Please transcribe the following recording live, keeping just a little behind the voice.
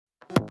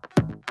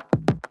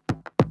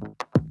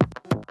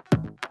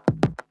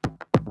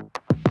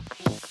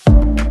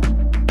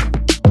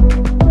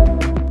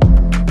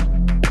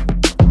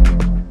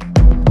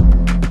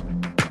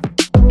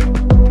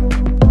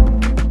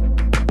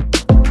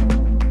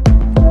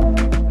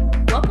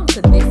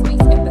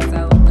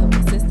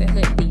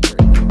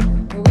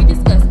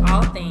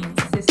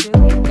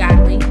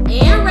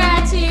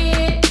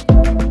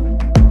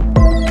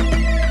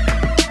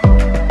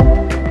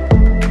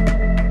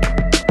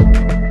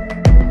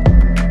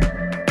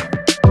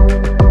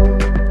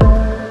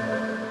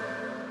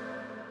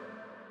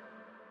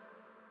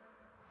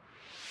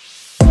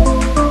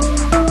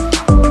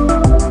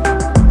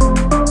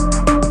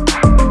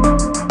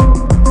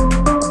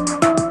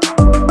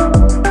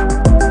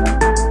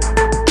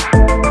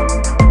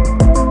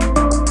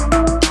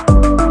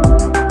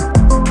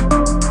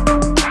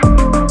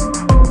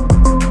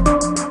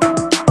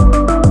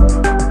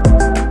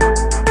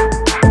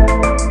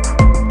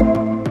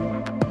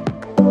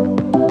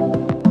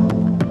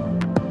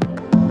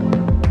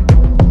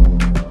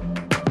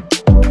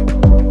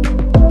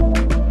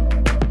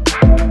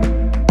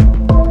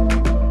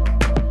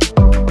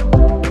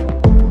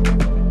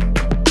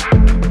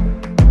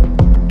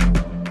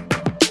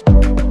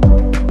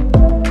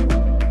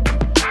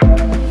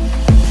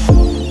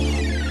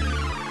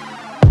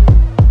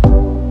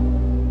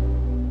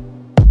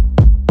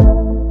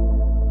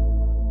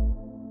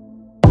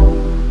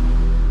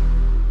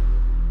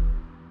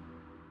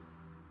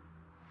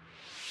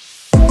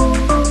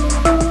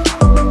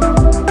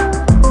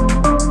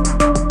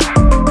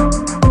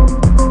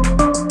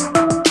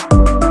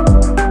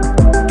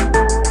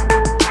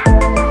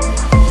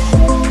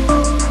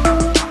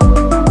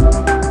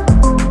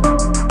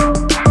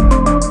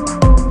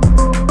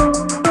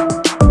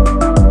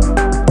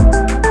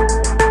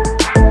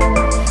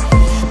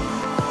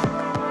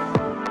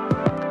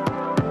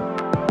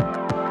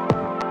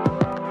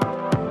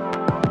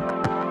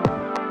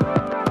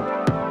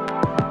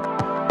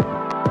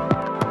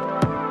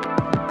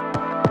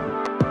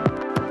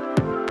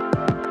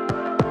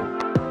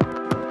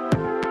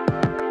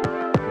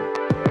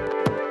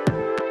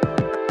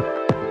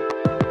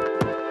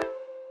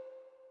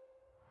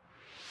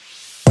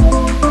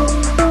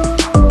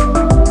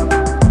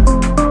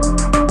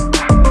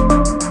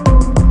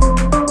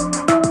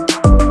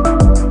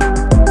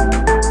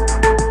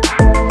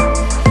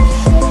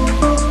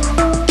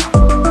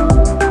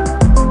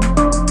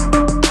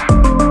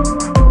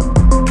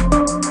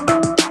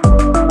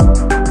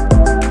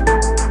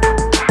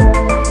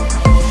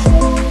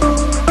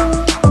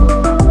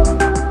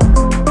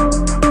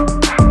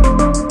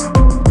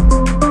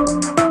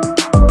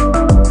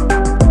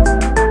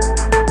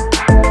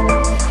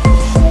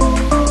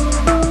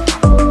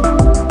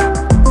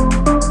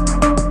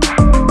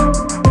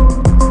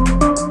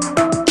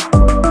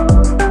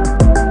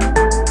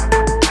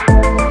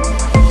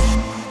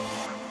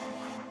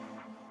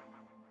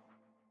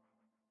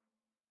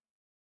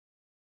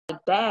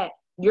that,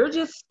 you're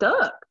just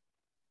stuck.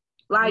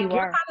 Like, you're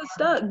are. kind of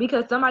stuck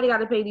because somebody got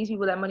to pay these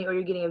people that money or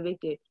you're getting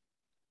evicted.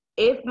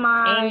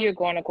 And you're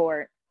going to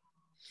court.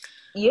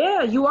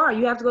 Yeah, you are.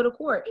 You have to go to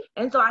court.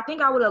 And so I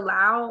think I would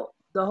allow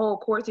the whole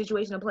court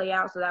situation to play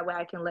out so that way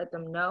I can let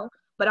them know.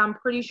 But I'm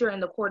pretty sure in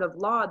the court of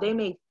law, they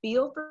may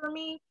feel for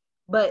me,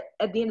 but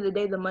at the end of the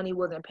day, the money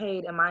wasn't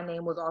paid and my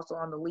name was also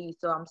on the lease.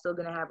 So I'm still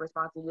going to have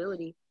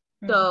responsibility.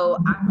 So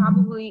I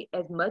probably,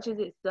 as much as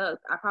it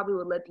sucks, I probably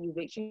would let the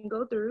eviction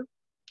go through.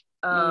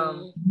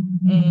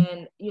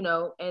 And, you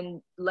know,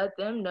 and let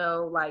them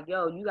know, like,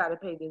 yo, you got to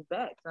pay this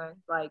back, son.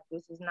 Like,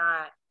 this is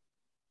not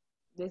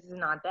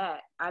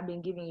that. I've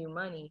been giving you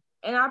money.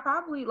 And I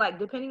probably, like,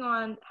 depending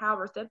on how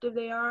receptive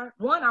they are,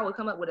 one, I would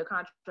come up with a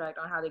contract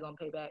on how they're going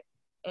to pay back.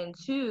 And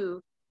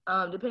two,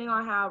 depending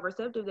on how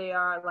receptive they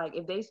are, like,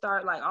 if they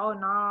start like, oh,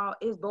 no,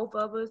 it's both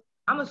of us,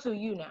 I'm going to sue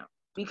you now.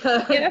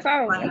 Because that's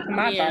all like,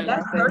 my thought.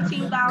 That's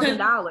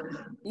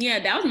 $13,000. Yeah,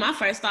 that was my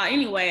first thought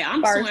anyway.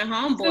 I'm suing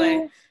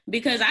homeboy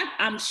because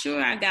I'm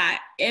sure I got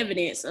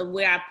evidence of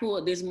where I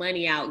pulled this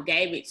money out,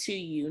 gave it to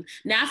you.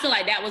 Now I feel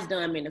like that was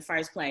dumb in the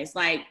first place.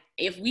 Like,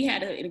 if we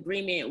had an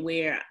agreement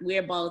where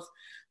we're both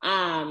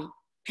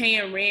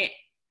paying rent,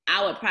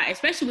 I would probably,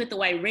 especially with the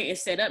way rent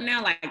is set up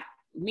now, like,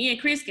 me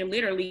and Chris can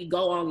literally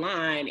go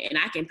online and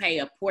I can pay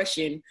a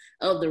portion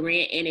of the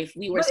rent. And if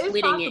we were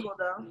splitting it,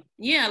 though.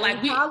 Yeah, like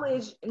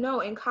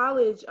in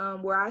college,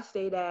 where I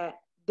stayed at,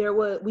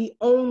 we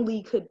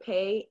only could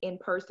pay in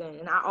person,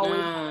 and I always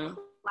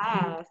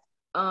had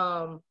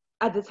class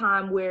at the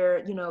time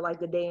where, you know, like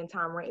the day and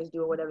time rent is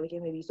due or whatever the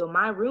case may be. So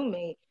my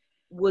roommate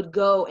would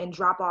go and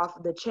drop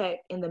off the check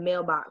in the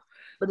mailbox.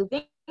 But the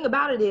thing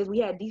about it is we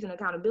had decent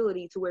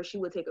accountability to where she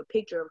would take a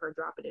picture of her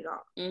dropping it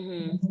off.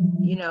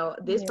 You know,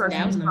 this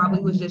person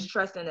probably was just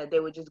trusting that they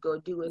would just go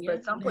do it.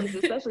 But some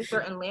places, especially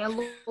certain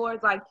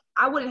landlords, like,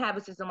 I wouldn't have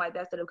a system like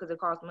that set up because it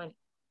costs money.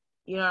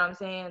 You know what I'm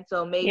saying?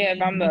 So maybe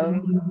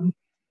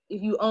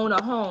if you own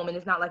a home and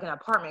it's not like an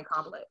apartment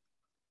complex.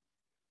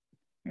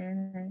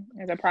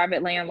 As a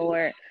private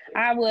landlord,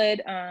 I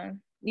would,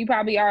 you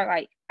probably are,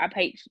 like, I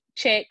pay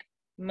check,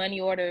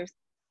 money orders,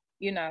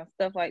 you know,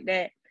 stuff like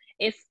that.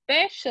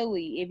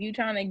 Especially if you're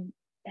trying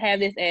to have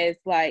this as,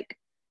 like,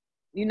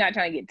 you're not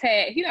trying to get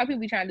taxed. You know,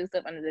 people be trying to do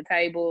stuff under the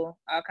table,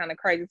 all kind of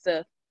crazy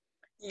stuff.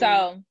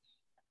 So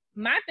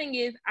my thing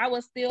is, I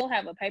will still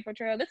have a paper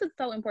trail. This is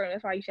so important.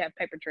 That's why you should have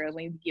paper trails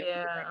when you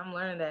get I'm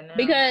learning that now.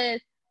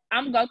 Because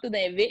I'm going to go through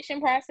the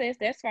eviction process.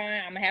 That's fine.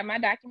 I'm going to have my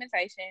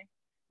documentation.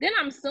 Then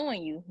I'm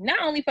suing you,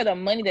 not only for the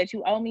money that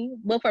you owe me,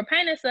 but for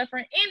pain and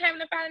suffering and having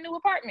to find a new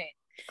apartment.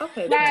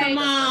 Okay, like, come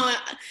on.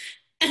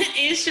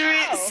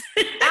 Insurance.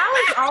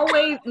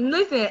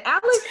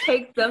 Alex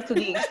takes stuff to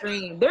the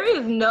extreme. There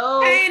is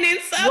no pain and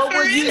suffering. What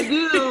would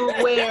you do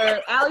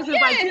where Alex is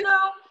like, you know,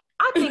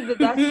 I think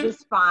that's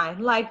just fine.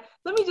 Like,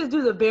 let me just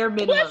do the bare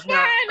minimum. What's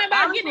fine about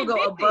Alex getting will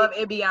go above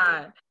and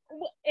beyond.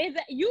 Is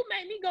that you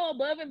made me go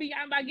above and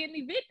beyond by getting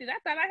evicted? I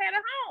thought I had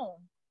a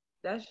home.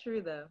 That's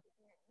true though.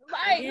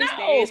 Like, yes,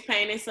 there is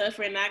pain and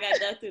suffering. I got to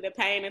go through the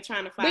pain of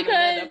trying to find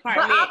another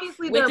apartment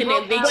with an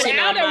eviction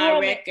on my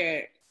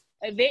record.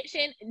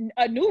 Eviction,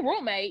 a new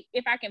roommate,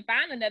 if I can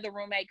find another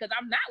roommate, because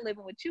I'm not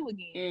living with you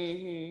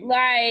again.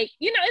 Like,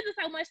 you know, it's just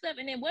so much stuff.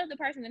 And then what if the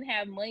person didn't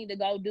have money to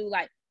go do,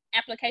 like,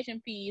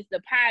 application fees,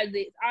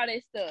 deposits, all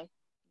that stuff?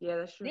 Yeah,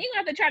 that's true. Then you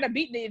have to try to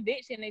beat the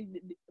eviction and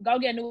go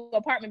get a new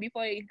apartment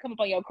before you come up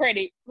on your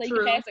credit, so you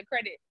can pass the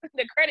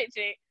credit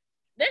check.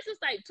 That's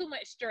just, like, too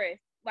much stress.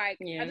 Like,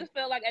 I just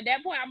feel like at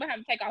that point I'm gonna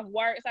have to take off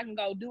work so I can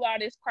go do all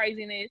this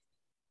craziness.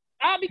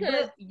 All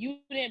because you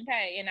didn't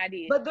pay and I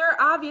did. But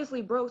they're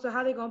obviously broke, so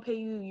how they gonna pay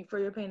you for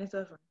your pain and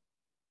suffering?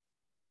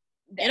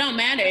 It don't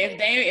matter if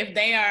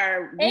they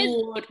are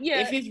ruled.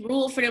 If it's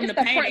ruled for them to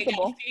pay, they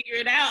gotta figure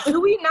it out.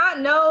 Do we not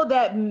know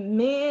that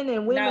men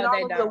and women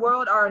all over the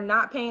world are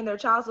not paying their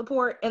child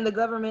support, and the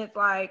government's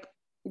like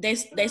they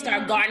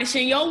start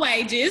garnishing your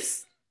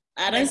wages?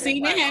 I done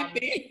seen it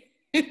happen.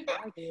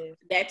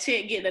 That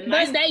chick get the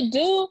nice. But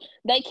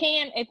they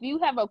can, if you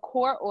have a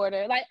court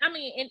order, like, I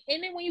mean,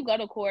 and then when you go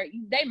to court,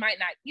 they might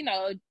not, you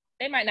know,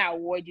 they might not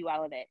award you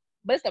all of that,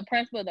 but it's the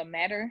principle of the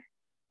matter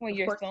when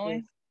you're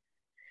suing.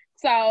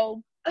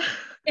 So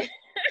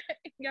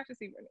y'all should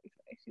see Renee's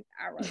face. She's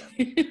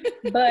ironic.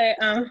 But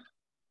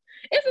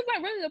it's just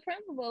like really the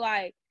principle,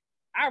 like,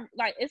 I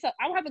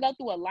would have to go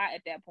through a lot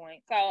at that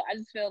point. So I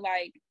just feel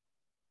like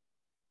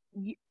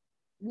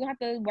you have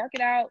to work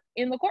it out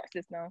in the court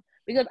system.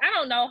 Because I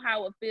don't know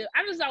how it feels.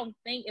 I just don't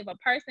think if a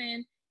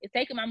person is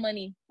taking my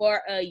money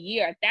for a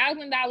year,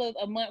 $1,000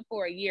 a month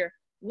for a year,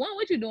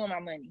 what you doing with my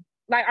money?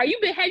 Like, have you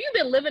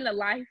been living the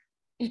life?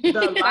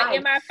 Like,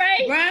 in my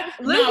face? Bruh,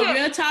 no,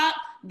 real talk.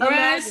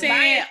 Bruh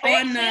said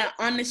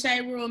on the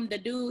shade room, the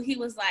dude, he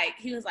was like,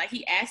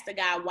 he asked the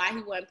guy why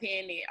he wasn't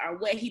paying it or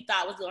what he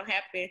thought was gonna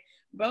happen.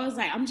 Bro was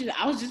like,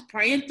 I was just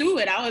praying through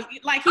it. I was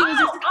like, he was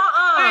just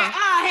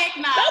heck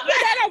no. Don't put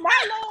that on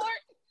my Lord.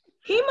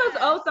 He must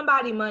owe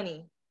somebody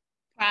money.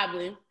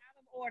 Probably.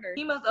 order.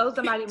 He must owe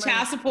somebody money.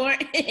 Child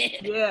support.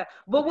 Yeah,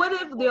 but what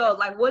if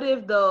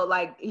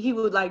he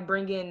would like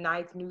bring in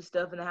nice new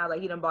stuff in the house,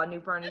 like he done bought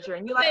new furniture,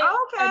 and you're like,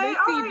 oh, okay,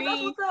 all right,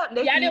 that's what's up.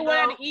 Y'all didn't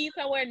want to eat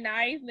somewhere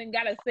nice, then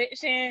got a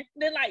section,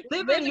 then like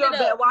living your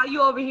bed while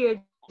you over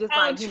here just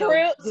like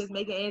just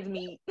making ends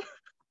meet,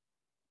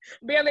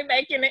 barely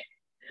making it.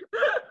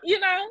 You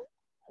know,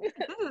 this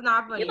is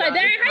not funny. You're like,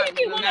 dang, how you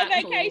keep on a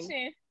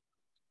vacation?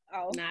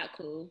 Cool. Oh, not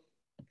cool.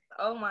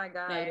 Oh my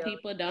God. Like,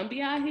 people don't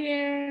be out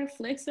here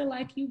flexing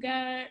like you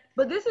got.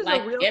 But this is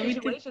like a real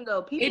situation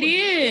though. People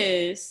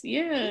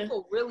yeah.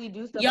 People really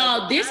do stuff.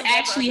 Yo, this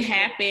actually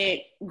happened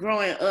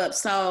growing up.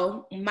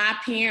 So my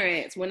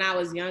parents, when I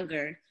was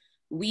younger,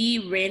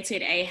 we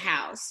rented a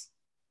house.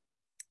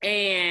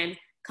 And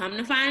come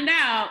to find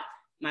out,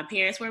 my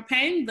parents were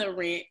paying the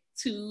rent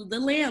to the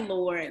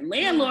landlord.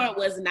 Landlord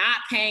was not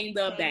paying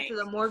the bank. To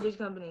the mortgage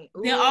company.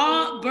 They're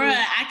all, bruh,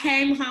 I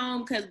came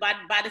home because by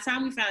the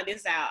time we found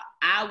this out,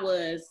 I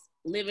was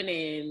living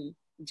in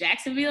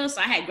Jacksonville.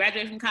 So I had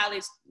graduated from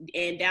college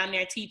and down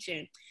there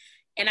teaching.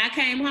 And I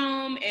came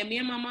home and me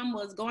and my mom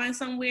was going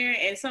somewhere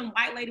and some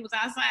white lady was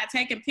outside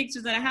taking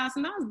pictures of the house.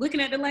 And I was looking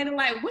at the lady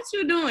like, what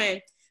you doing?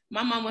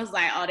 My mom was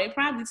like, oh, they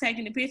probably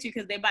taking the picture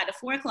because they about to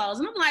foreclose.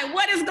 And I'm like,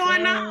 what is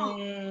going on?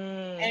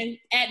 And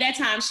at that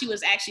time, she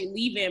was actually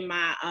leaving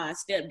my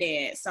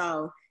stepdad.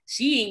 So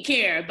she didn't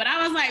care. But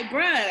I was like,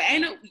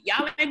 bruh,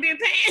 y'all ain't been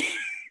paying.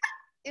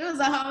 It was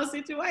a whole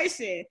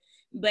situation.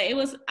 But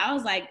I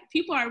was like,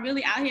 people are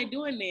really out here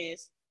doing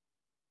this.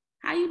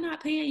 How you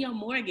not paying your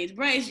mortgage?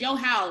 Bruh, it's your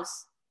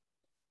house.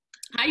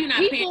 How you not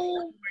paying your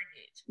mortgage?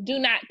 Do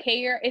not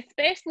care,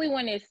 especially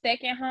when it's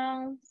second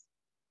homes,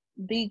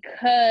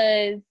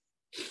 because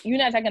you're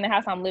not taking the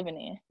house I'm living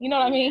in. You know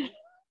what I mean?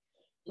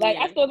 Like,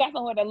 I still got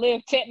somewhere to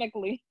live,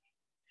 technically.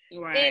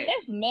 Right. And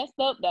that's messed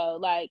up, though.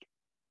 Like,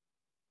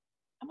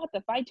 I'm about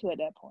to fight you at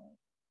that point.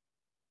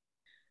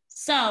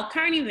 So,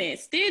 current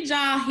events. Did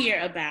y'all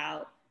hear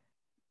about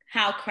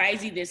how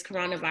crazy this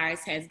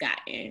coronavirus has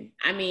gotten?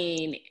 I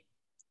mean,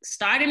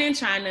 starting in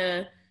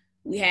China,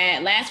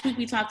 last episode,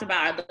 we talked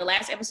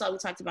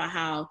about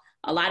how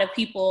a lot of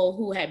people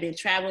who had been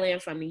traveling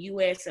from the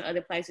U.S. and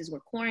other places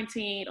were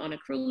quarantined on a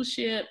cruise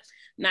ship,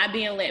 not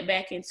being let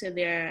back into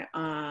their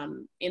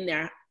in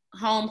their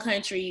home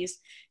countries.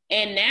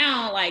 And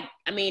now,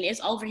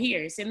 it's over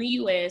here. It's in the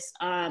U.S.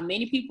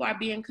 Many people are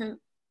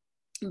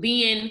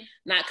being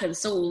not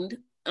consumed,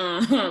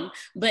 but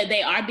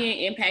they are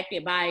being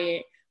impacted by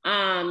it.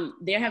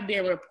 There have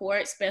been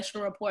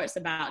special reports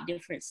about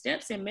different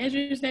steps and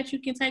measures that you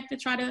can take to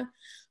try to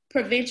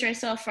prevent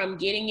yourself from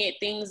getting it.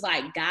 Things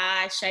like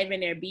guys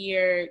shaving their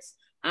beards,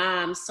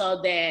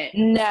 so that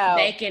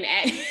they can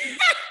act.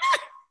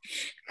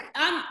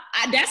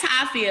 That's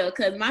how I feel,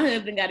 because my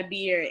husband got a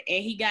beard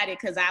and he got it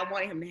because I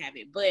wanted him to have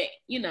it. But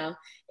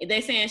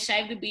they're saying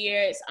shave the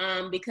beards,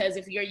 because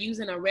if you're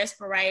using a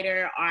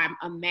respirator or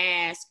a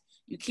mask,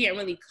 you can't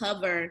really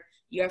cover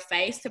your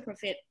face to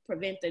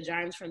prevent the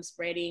germs from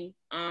spreading.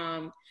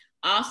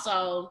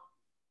 Also,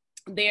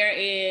 there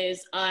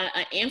is an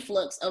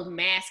influx of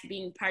masks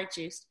being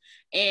purchased,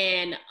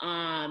 and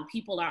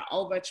people are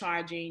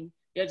overcharging.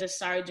 There's a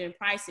surge in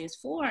prices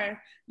for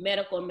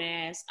medical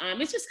masks.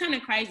 It's just kind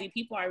of crazy.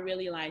 People are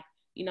really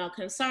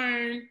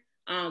concerned,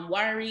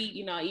 worried,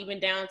 even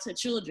down to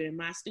children.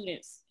 My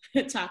students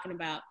talking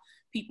about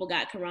people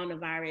got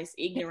coronavirus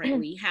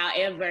ignorantly.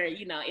 However,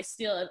 it's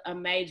still a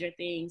major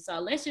thing. So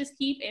let's just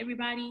keep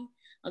everybody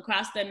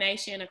across the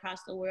nation,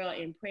 across the world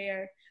in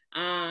prayer,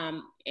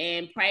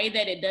 and pray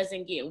that it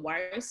doesn't get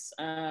worse.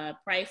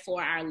 Pray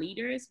for our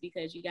leaders,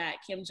 because you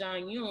got Kim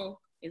Jong-un.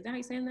 Is that how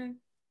you saying that?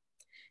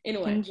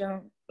 Anyway. Kim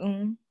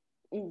Jong-un.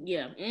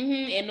 Yeah.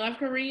 In North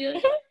Korea,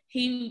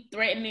 he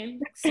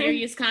threatening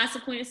serious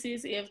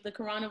consequences if the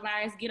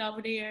coronavirus get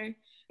over there.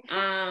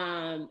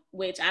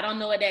 Which I don't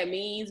know what that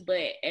means,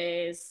 but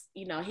as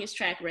his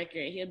track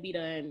record, he'll be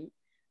done.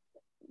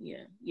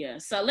 Yeah.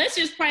 So let's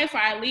just pray for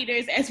our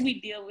leaders as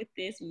we deal with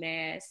this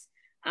mass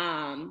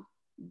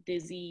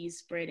disease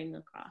spreading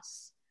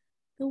across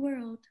the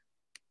world.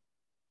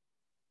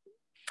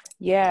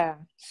 Yeah.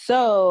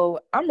 So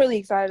I'm really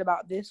excited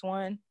about this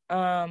one.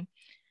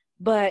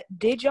 But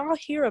did y'all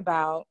hear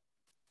about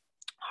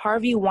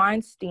Harvey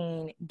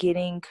Weinstein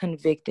getting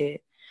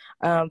convicted?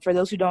 For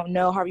those who don't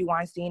know, Harvey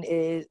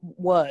Weinstein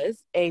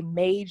was a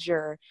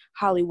major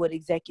Hollywood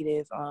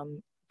executive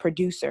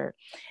producer.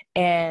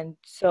 And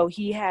so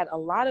he had a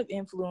lot of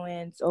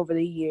influence over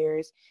the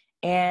years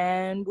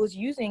and was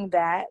using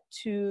that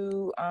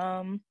to,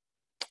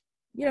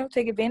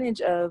 take advantage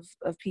of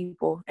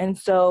people. And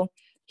so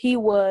he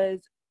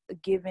was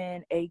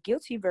given a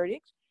guilty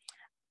verdict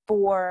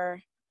for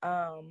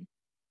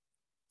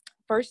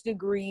first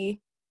degree,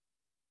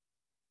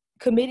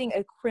 committing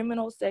a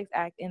criminal sex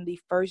act in the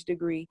first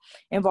degree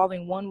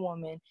involving one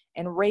woman,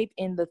 and rape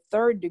in the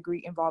third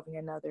degree involving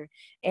another.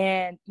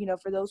 And,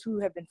 for those who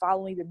have been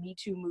following the Me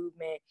Too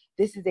movement,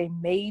 this is a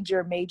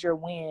major, major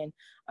win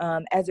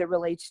as it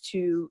relates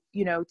to,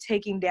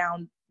 taking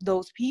down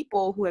those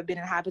people who have been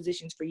in high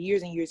positions for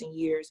years and years and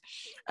years,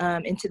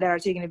 and that are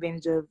taking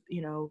advantage of,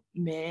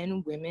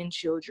 men, women,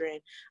 children,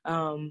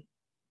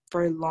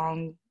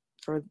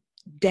 for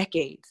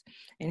decades.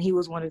 And he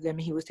was one of them,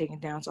 and he was taken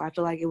down. So I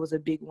feel like it was a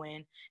big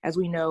win. As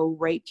we know,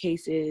 rape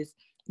cases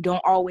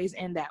don't always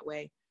end that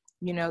way,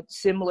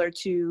 similar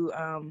to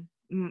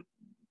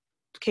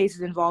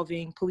cases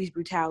involving police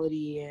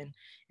brutality and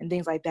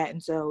things like that.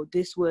 And so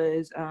this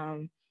was,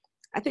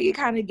 I think it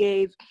kind of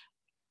gave,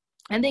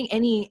 I think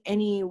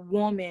any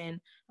woman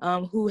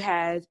who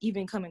has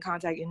even come in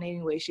contact in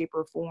any way, shape,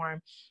 or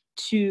form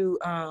to,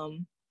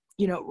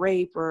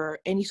 rape or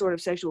any sort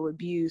of sexual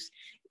abuse,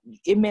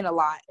 it meant a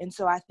lot. And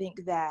so I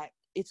think that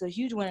it's a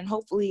huge win, and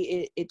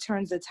hopefully it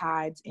turns the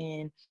tides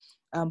in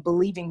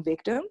believing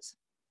victims,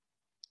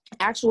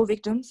 actual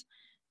victims.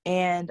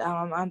 And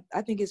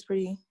I think it's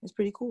pretty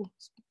cool.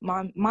 It's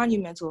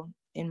monumental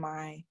from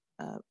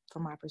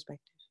my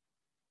perspective.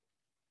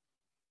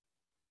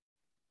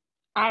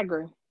 I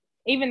agree.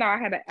 Even though I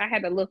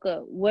had to look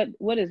up what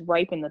is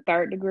rape in the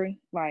third degree.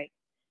 Like,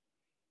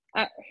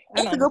 I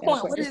that's a good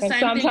point. What is the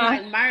same thing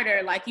like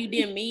murder? Like you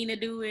didn't mean to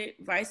do it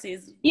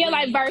versus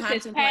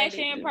versus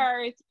passion,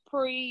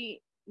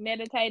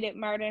 premeditated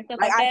murder and stuff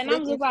like that. And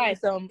I'm just like,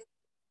 some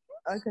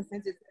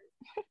unconsented.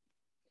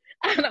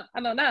 I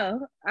don't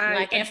know.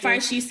 At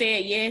first she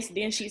said yes,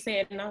 then she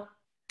said no.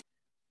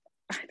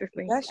 I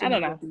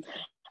don't know.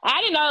 I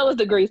didn't know it was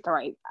degrees to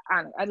rape.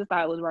 I just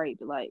thought it was rape.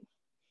 Like,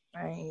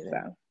 I ain't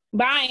either. So.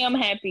 But I am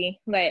happy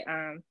that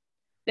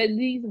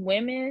these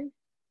women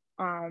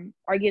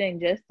are getting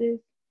justice,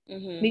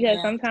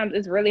 because sometimes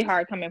it's really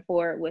hard coming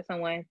forward with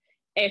someone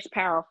as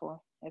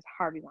powerful as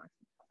Harvey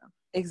Weinstein. So.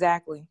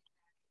 Exactly.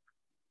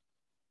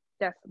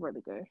 That's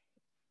really good.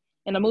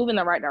 And a move in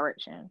the right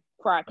direction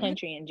for our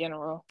country in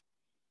general.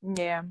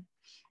 Yeah.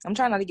 I'm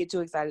trying not to get too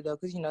excited though,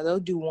 because they'll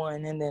do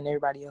one and then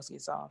everybody else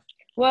gets off.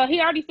 Well,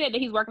 he already said that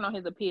he's working on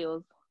his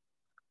appeals.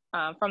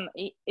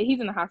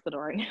 He's in the hospital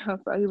right now,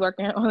 so he's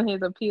working on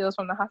his appeals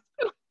from the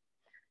hospital.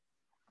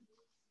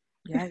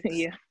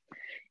 Yeah.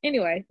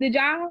 Anyway, did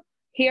y'all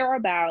hear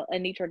about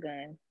Anitra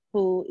Gunn,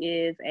 who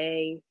is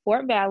a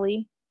Fort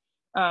Valley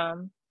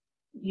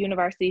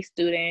University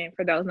student?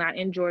 For those not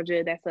in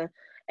Georgia, that's a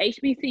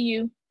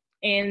HBCU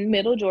in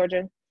Middle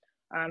Georgia.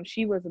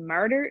 She was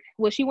murdered.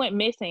 Well, she went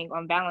missing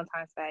on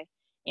Valentine's Day,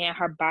 and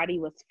her body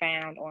was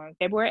found on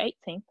February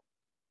 18th.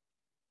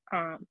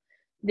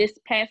 This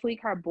past week,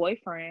 her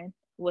boyfriend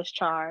was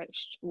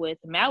charged with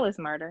malice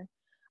murder.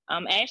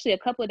 Actually, a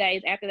couple of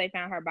days after they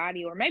found her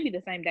body, or maybe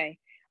the same day,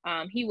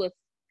 he was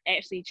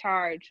actually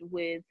charged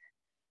with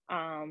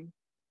an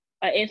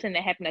incident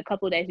that happened a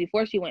couple of days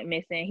before she went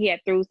missing. He had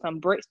threw some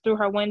bricks through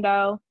her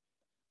window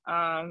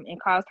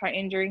and caused her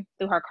injury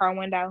through her car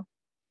window.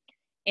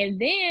 And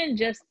then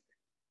just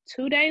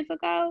 3 days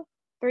ago,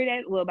 by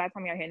the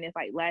time y'all hearing this,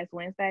 like last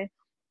Wednesday,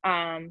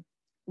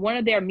 one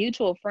of their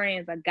mutual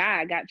friends, a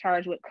guy, got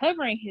charged with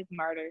covering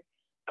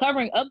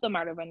up the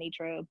murder of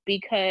Anitra,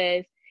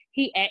 because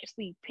he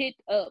actually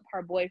picked up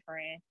her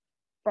boyfriend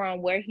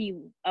from where he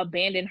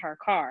abandoned her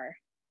car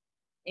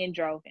and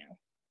drove him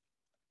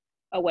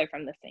away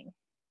from the scene.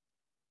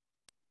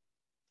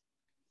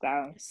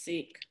 So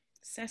sick.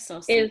 That's so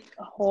sick. It's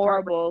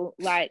horrible.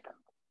 Like,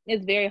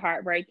 it's very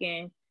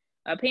heartbreaking.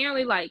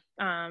 Apparently, like,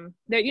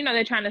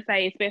 they're trying to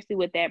say, especially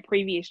with that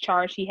previous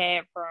charge she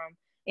had from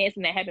an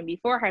incident that happened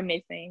before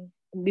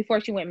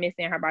she went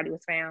missing, her body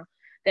was found,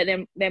 that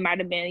there might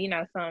have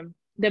been, some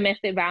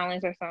domestic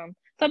violence or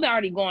something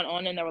already going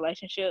on in the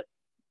relationship.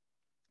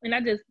 And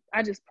I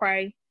just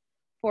pray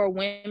for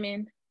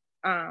women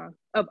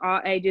of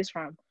all ages,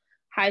 from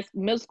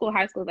middle school,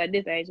 high school, at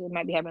this age, we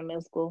might be having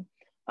middle school,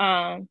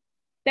 that,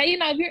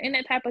 if you're in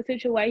that type of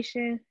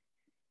situation,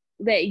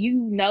 that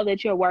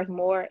that you're worth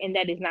more, and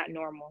that is not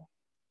normal.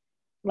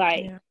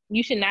 Like,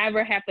 you should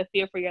never have to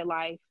fear for your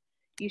life.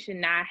 You should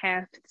not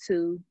have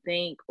to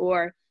think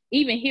or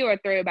even hear a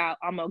threat about,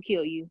 I'm gonna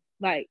kill you.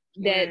 Like,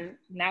 that's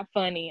not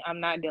funny. I'm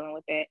not dealing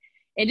with that.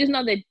 And just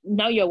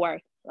know your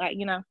worth. Like,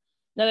 know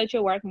that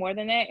you're worth more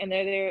than that, and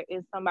that there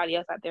is somebody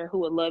else out there who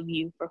would love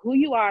you for who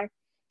you are,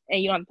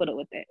 and you don't have to put up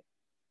with that.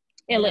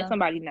 And let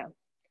somebody know.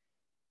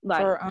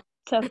 Like,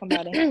 tell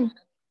somebody.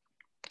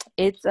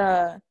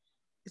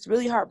 It's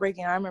really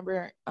heartbreaking. I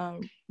remember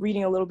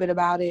reading a little bit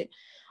about it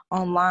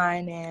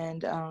online,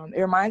 and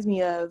it reminds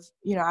me of,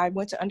 I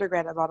went to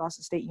undergrad at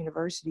Valdosta State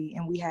University,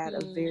 and we had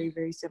a very,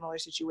 very similar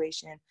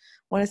situation. I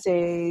want to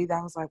say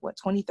that was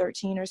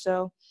 2013 or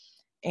so,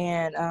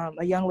 and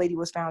a young lady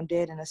was found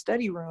dead in a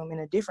study room in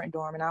a different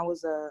dorm, and I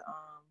was a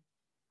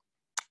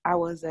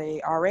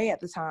RA at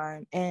the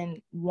time, and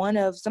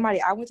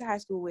somebody I went to high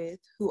school with,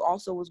 who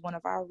also was one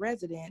of our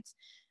residents,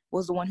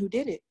 was the one who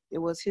did it. It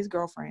was his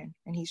girlfriend,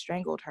 and he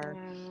strangled her.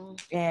 Wow.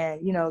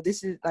 And,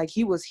 this is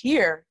he was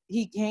here.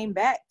 He came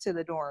back to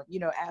the dorm,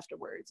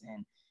 afterwards,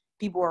 and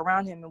people were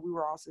around him, and we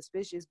were all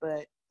suspicious,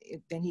 but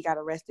then he got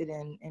arrested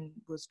and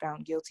was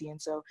found guilty.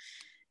 And so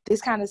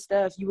this kind of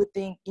stuff, you would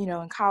think,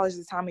 in college,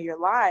 the time of your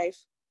life,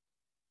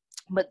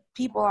 But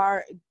people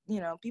are,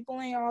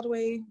 people ain't all the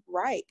way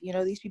right.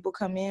 These people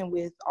come in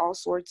with all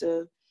sorts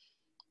of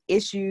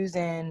issues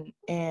and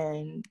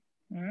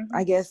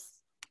I guess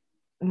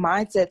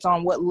mindsets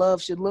on what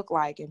love should look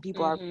like, and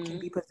people can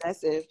be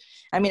possessive.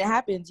 I mean, it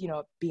happens,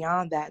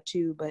 beyond that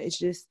too, but it's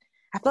just,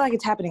 I feel like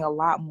it's happening a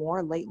lot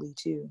more lately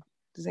too.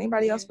 Does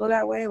anybody else feel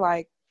that way?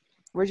 Like,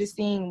 we're just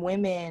seeing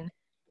women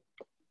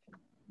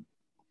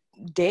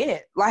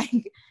dead,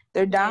 like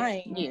they're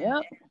dying. Yeah.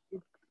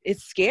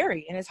 It's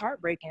scary and it's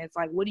heartbreaking. It's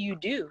like, what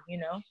do?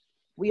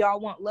 We all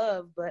want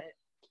love, but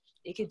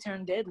it can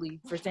turn deadly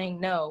for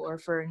saying no, or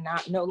for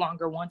no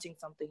longer wanting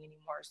something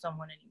anymore, or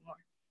someone anymore.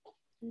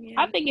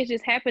 Yeah. I think it's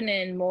just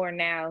happening more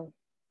now.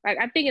 Like,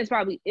 I think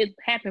it's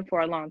happened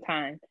for a long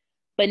time,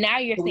 but now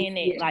you're seeing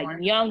it like more.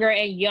 Younger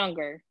and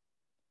younger.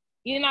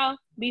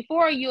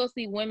 Before you'll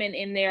see women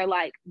in their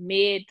like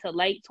mid to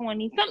late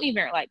 20s, some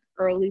even like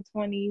early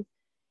 20s,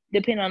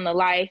 depending on the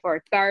life,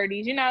 or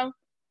 30s,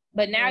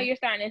 But now you're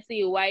starting to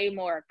see way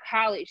more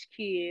college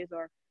kids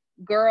or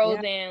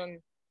girls in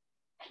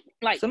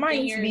like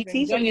somebody needs to be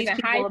teaching these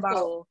people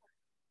about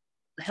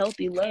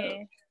healthy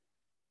love.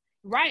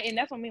 Right, and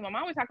that's what me and my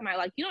mom were talking about.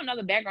 Like, you don't know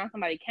the background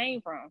somebody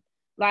came from.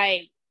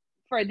 Like,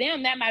 for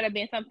them, that might have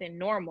been something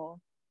normal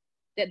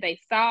that they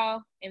saw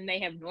and they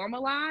have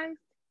normalized.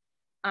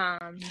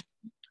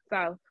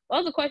 So what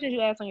was the questions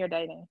you asked on your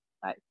dating?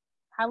 Like,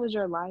 how was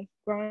your life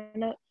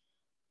growing up?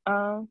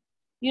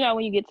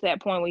 When you get to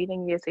that point where you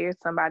think you get serious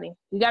with somebody,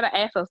 you got to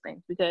ask those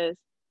things, because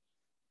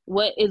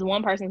what is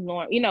one person's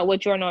norm,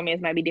 what your norm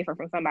is might be different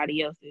from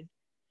somebody else's.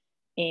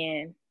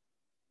 And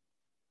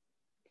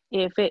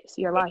it fits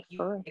your life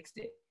for real.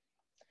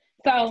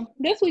 So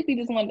this week we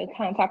just wanted to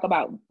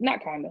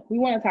we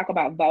want to talk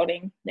about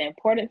voting, the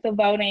importance of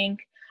voting,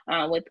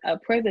 with a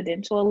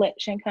presidential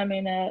election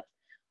coming up.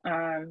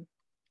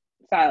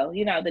 So,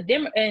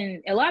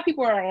 and a lot of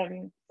people are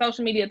on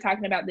social media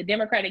talking about the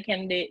Democratic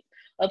candidate,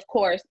 of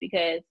course,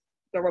 because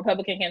the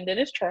Republican candidate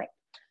is Trump,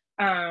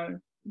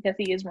 because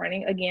he is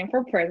running again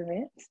for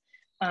president.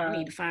 We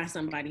need to find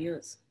somebody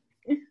else.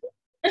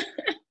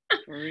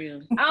 For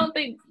real. I don't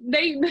think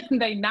they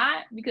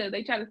not, because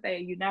they try to stay a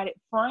united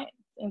front,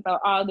 and so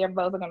all their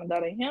votes are going to go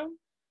to him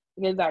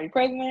because he's already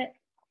president.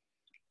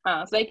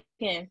 So they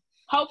can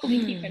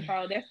hopefully keep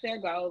control. That's their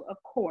goal, of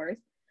course.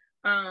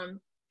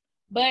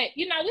 But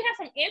we have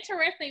some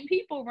interesting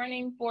people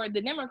running for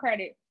the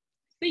Democratic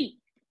seat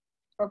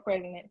for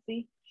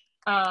presidency.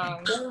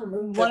 One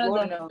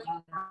of them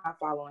I'm not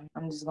following.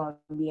 I'm just going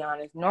to be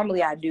honest.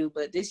 Normally I do,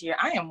 but this year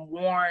I am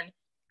worn.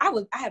 I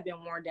have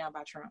been worn down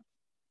by Trump.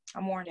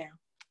 I'm worn down.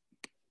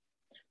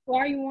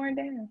 Why are you worn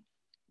down?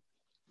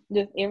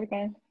 Just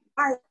everything.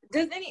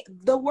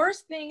 The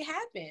worst thing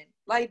happen?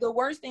 Like, the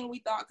worst thing we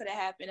thought could have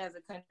happened as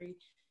a country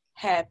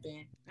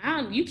happened.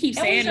 You keep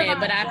saying that,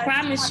 but I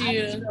promise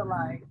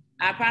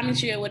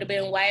you it would have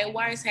been way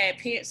worse had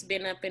Pence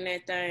been up in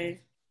that thing.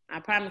 I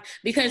promise.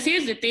 Because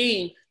here's the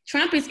thing.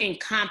 Trump is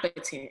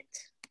incompetent.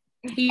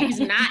 He's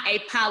not a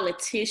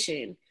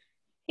politician.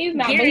 He's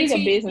not, but he's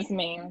a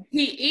businessman.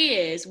 He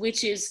is,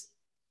 which is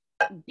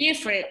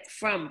different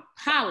from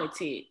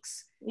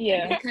politics.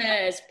 Yeah.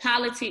 Because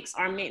politics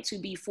are meant to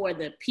be for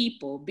the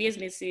people.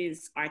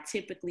 Businesses are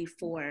typically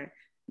for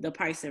the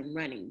person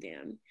running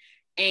them.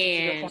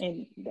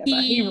 And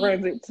he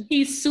runs it.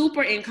 He's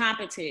super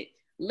incompetent.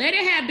 Let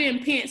it have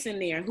been Pence in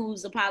there,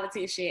 who's a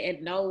politician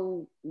and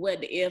know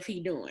what the F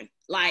he doing.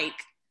 Like,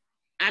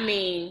 I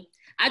mean,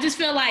 I just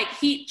feel like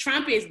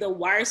Trump is the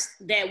worst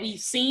that we've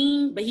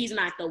seen, but he's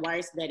not the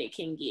worst that it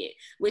can get,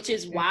 which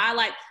is why,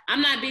 like,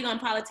 I'm not big on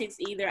politics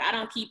either. I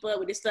don't keep up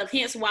with this stuff.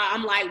 Hence why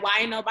I'm like, why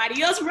ain't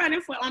nobody else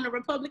running on the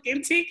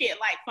Republican ticket?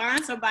 Like,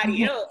 find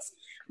somebody else.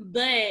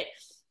 But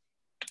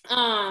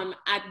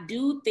I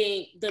do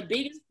think the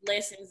biggest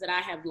lessons that I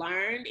have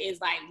learned is,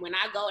 like, when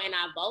I go and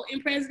I vote in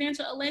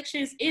presidential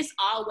elections, it's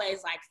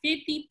always like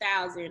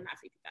 50,000,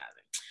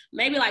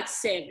 maybe like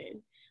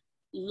 7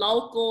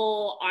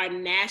 local or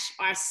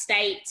national or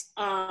state,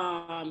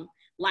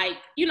 like,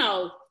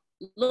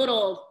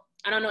 little,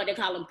 I don't know what they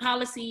call them,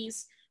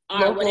 policies or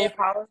local whatever.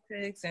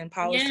 Politics and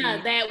policy.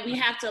 Yeah, that we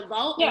have to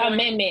vote on.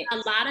 Amendment. A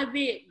lot of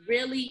it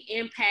really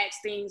impacts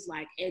things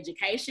like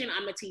education.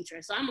 I'm a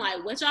teacher, so I'm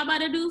like, what y'all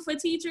about to do for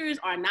teachers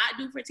or not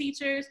do for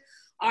teachers?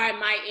 Or it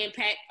might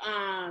impact,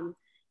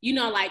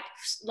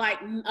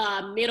 like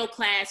middle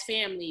class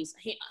families.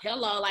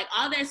 Hello, like,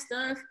 all that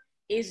stuff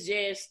is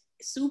just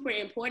super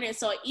important.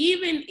 So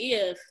even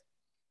if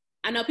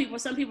I know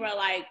some people are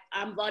like,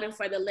 I'm voting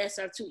for the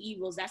lesser of two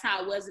evils. That's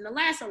how it was in the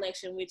last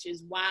election, which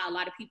is why a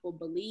lot of people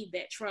believe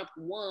that Trump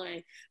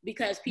won,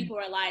 because people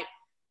are like,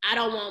 I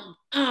don't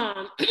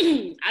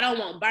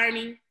want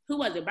Bernie. Who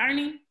was it?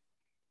 Bernie?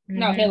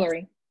 No,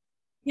 Hillary.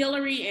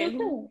 Hillary and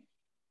who?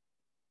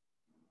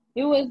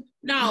 It was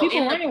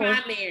in the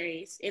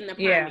primaries. In the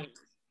primaries.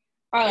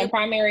 Oh, in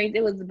primaries,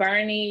 it was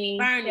Bernie.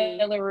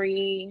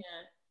 Hillary.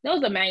 Yeah. That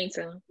was the main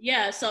two.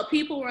 Yeah, so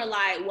people were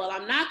like, well,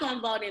 I'm not going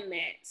to vote in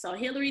that. So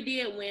Hillary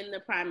did win the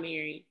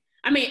primary.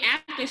 I mean,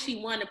 after she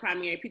won the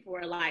primary, people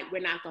were like,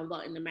 we're not going to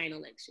vote in the main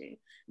election.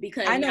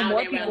 Because I know now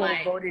more they people were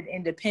like, voted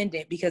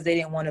independent because they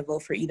didn't want to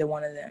vote for either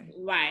one of them.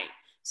 Right.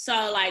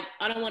 So, like,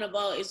 I don't want to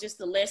vote. It's just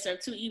the lesser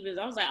of two evils.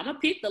 I was like, I'm going to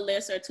pick the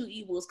lesser of two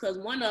evils because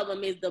one of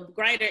them is the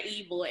greater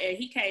evil and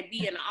he can't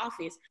be in the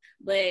office.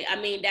 But,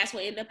 I mean, that's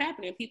what ended up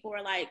happening. People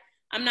were like,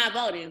 I'm not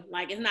voting.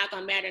 Like, it's not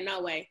going to matter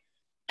no way.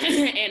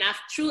 And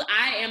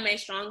I am a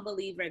strong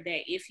believer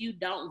that if you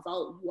don't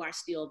vote, you are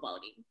still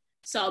voting.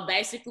 So,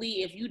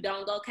 basically, if you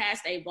don't go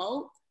cast a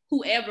vote,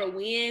 whoever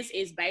wins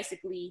is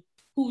basically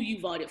who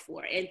you voted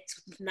for. And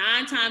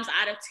 9 times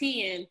out of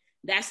 10,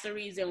 that's the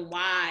reason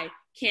why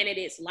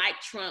candidates like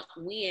Trump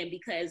win,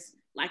 because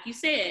like you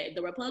said,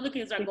 the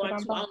Republicans are going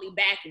to only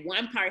back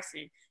one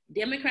person.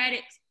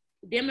 Democrats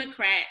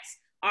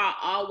are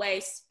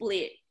always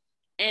split.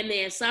 And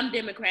then some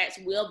Democrats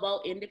will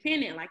vote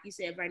independent, like you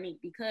said, Vernique,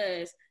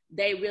 because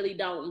they really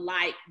don't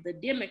like the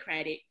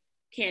Democratic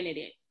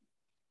candidate.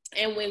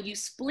 And when you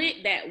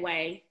split that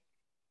way,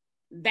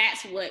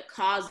 that's what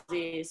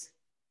causes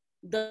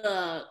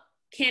the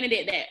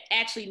candidate that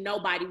actually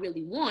nobody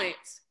really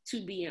wants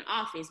to be in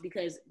office,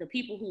 because the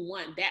people who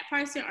want that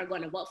person are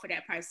going to vote for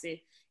that person,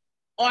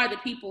 or the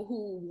people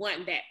who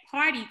want that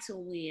party to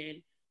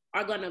win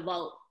are going to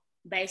vote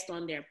based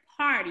on their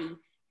party,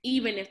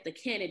 even if the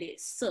candidate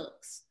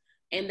sucks.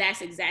 And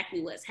that's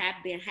exactly what's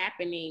been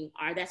happening,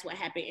 or that's what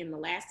happened in the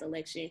last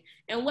election,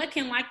 and what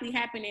can likely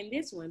happen in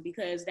this one,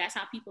 because that's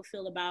how people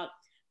feel about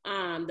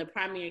the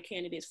primary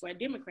candidates for a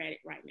Democratic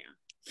right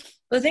now.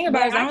 The thing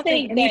about it is, I don't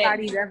think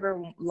anybody's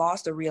ever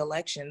lost a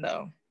re-election,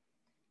 though.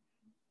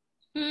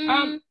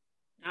 I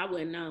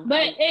wouldn't know. But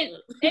I ain't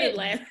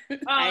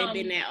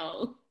been that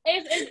old.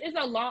 It's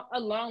a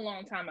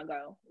long time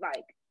ago,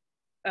 like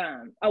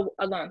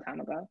a long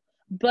time ago.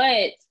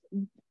 But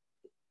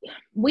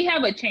we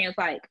have a chance.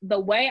 Like, the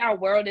way our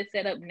world is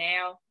set up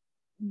now,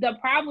 the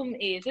problem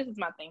is, this is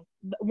my thing.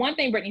 One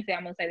thing Brittany said,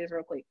 I'm gonna say this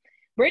real quick.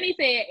 Brittany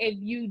said, if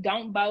you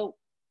don't vote,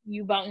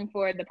 you voting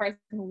for the person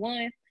who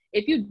won.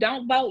 If you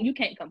don't vote, you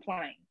can't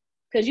complain,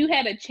 because you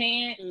had a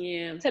chance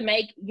to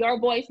make your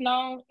voice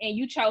known and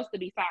you chose to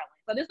be silent.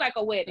 So this is like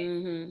a wedding.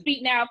 Mm-hmm.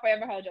 Speak now,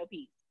 forever hold your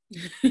peace.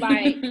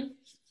 Like,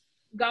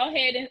 go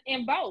ahead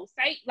and vote.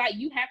 Say, like,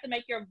 you have to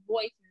make your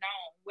voice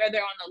known, whether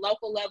on the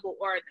local level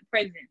or the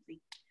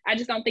presidency. I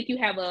just don't think you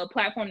have a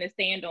platform to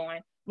stand on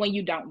when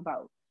you don't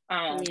vote.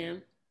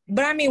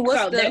 But I mean,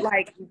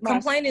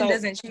 complaining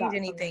doesn't change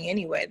anything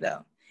anyway,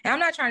 though. And I'm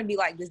not trying to be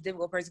like this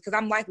difficult person, because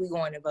I'm likely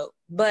going to vote.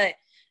 But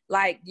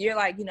like, you're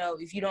like,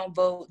 if you don't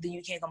vote, then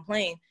you can't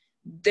complain.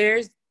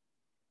 But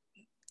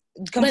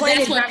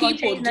that's what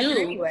people do.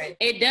 Anyway.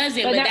 It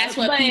doesn't, but that's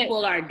what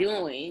people are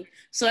doing.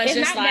 So it's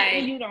just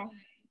like, you don't.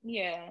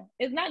 Yeah,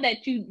 it's not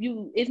that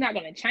you. It's not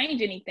going to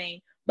change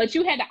anything. But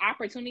you had the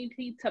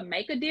opportunity to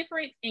make a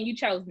difference, and you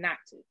chose not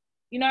to.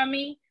 You know what I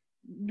mean?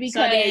 Because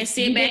so then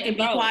sit back and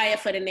be quiet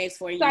for the next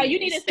 4 years. So you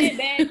need to sit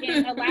back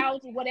and allow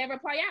whatever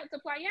play out to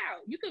play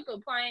out. You could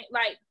complain,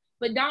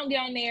 but don't get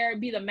on there and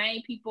be the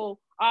main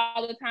people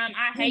all the time.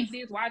 I hate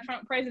this. Why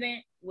Trump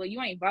president? Well,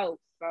 you ain't vote,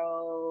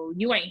 so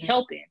you ain't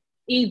helping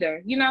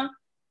either.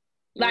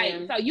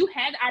 So you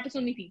had the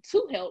opportunity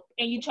to help,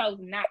 and you chose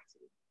not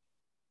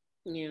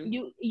to.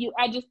 Yeah.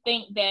 I just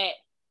think that,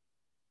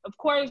 of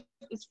course,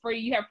 it's free.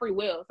 You have free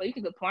will, so you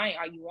can complain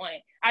all you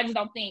want. I just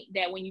don't think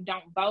that when you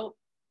don't vote,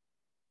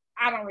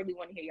 I don't really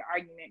want to hear your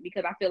argument,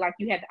 because I feel like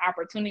you had the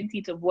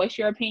opportunity to voice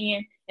your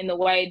opinion in the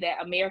way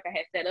that America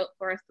has set up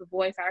for us to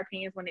voice our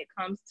opinions when it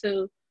comes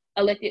to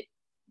elected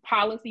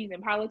policies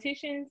and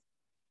politicians.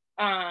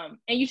 And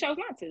you chose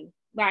not to.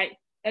 Like,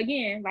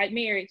 again, like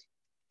marriage,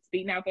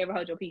 speak now, forever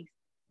hold your peace.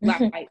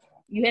 Like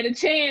you had a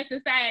chance to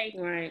say,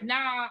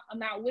 nah, I'm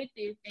not with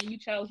this, and you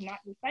chose not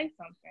to say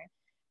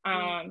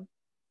something.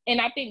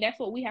 And I think that's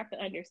what we have to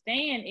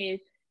understand, is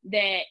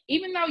that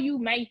even though you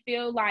may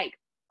feel like,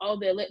 oh,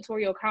 the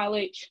Electoral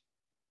College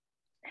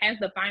has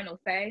the final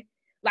say,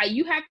 like,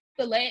 you have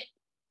to let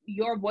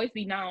your voice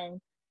be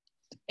known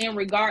in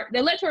regard. The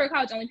Electoral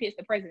College only picks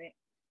the president.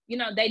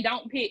 They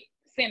don't pick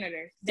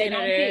senators. They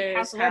don't pick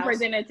House of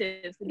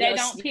Representatives. They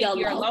don't pick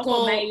your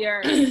local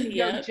mayor,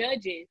 your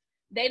judges.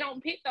 They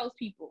don't pick those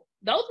people.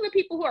 Those are the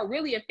people who are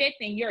really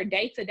affecting your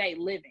day-to-day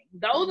living.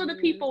 Those are the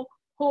people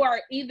who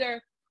are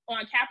either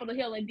on Capitol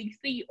Hill in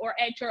D.C. or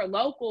at your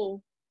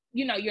local,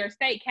 your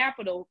state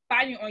capital,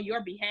 fighting on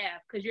your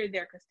behalf because you're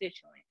their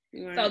constituent.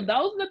 Right. So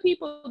those are the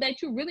people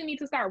that you really need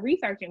to start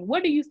researching.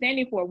 What are you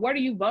standing for? What are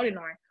you voting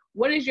on?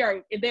 What is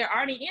if they're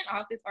already in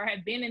office or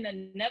have been in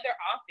another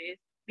office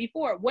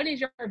before, what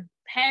is your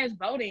past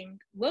voting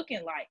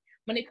looking like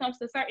when it comes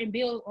to certain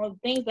bills or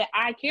things that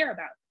I care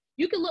about?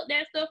 You can look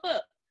that stuff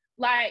up.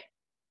 Like,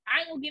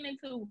 I ain't gonna get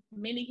into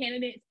many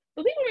candidates,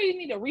 but people really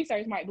need to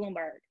research Mike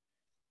Bloomberg.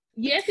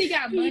 Yes, he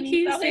got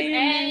money, so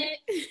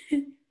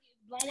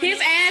his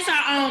ads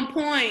are on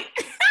point.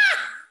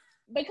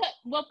 Because,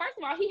 well, first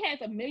of all, he has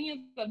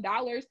millions of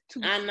dollars to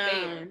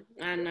spare.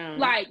 I know.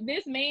 Like,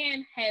 this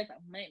man has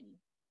money,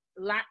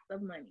 lots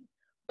of money.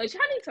 But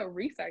y'all need to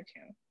research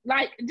him.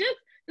 Like, just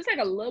Just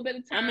like a little bit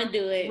of time. I'm gonna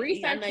do it.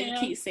 Research I know him. you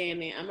keep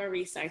saying it. I'm gonna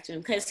research him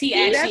because he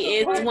actually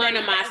is one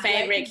of my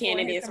favorite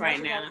candidates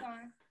right now.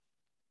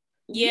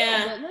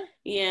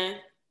 Yeah.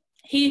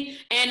 He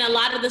and a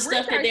lot of the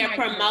stuff that they're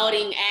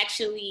promoting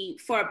actually,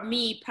 for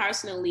me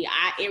personally,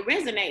 it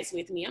resonates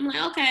with me. I'm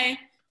like, okay,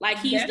 like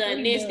he's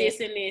done this,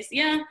 and this,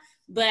 yeah.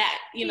 But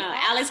you know,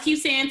 Alex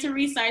keeps saying to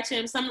research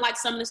him. Some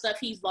of the stuff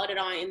he's voted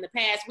on in the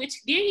past, which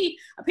I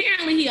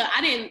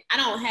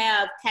don't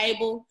have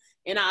cable,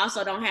 and I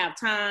also don't have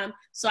time,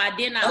 so I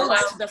did not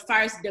watch the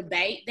first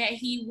debate that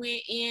he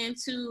went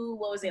into.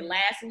 What was it,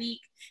 last week?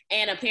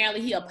 And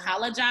apparently he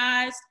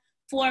apologized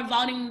for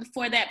voting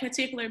for that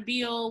particular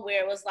bill,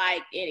 where it was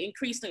like it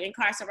increased the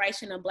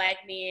incarceration of Black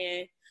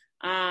men,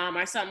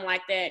 or something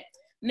like that.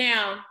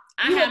 Now,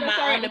 I have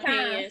my own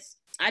opinions.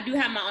 I do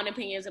have my own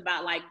opinions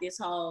about like this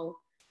whole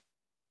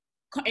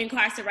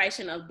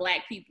incarceration of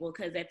Black people,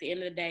 because at the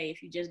end of the day,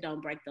 if you just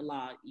don't break the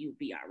law, you'll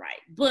be all right.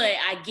 But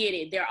I get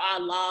it. There are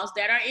laws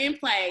that are in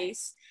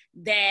place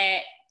that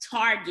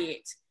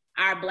target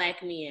our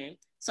Black men.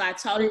 So I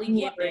totally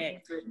get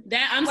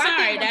that. I'm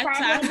sorry.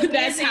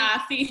 That's how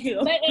I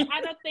feel. But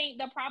I don't think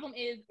the problem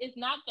is, it's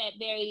not that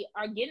they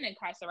are getting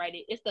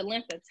incarcerated. It's the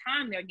length of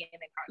time they're getting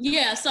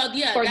incarcerated.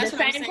 Yeah. For that's the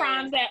same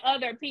crimes that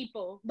other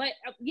people. But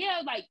you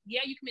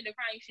committed a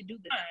crime, you should do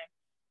the time.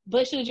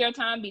 But should your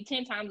time be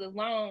 10 times as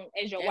long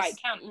as your white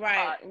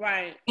counterpart?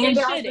 Right. And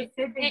there are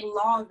specific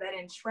laws that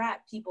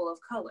entrap people of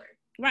color.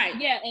 Right.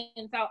 Yeah,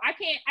 and so I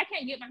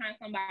can't get behind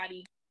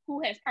somebody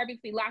who has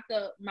purposely locked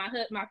up my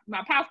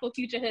possible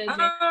future husband,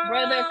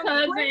 brother,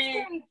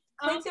 cousin,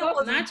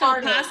 uncle. Not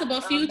your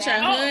possible future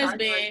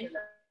husband.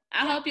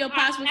 I hope your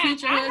possible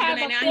future husband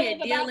ain't out here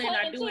dealing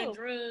or doing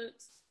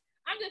drugs.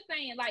 I'm just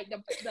saying, like,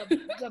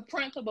 the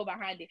principle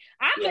behind it.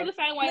 I feel the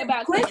same way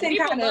about Clinton.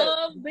 People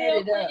love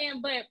Bill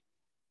Clinton, but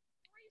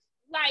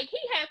like, he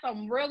had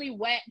some really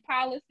whack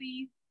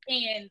policies.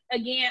 And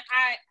again,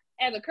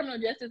 I, as a criminal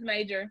justice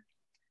major,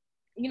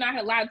 I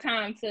had a lot of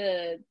time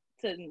to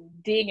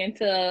dig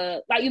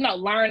into, like,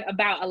 learn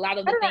about a lot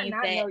of the things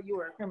that. I know you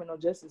were a criminal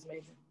justice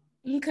major.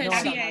 Because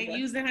she ain't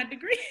using her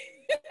degree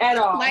at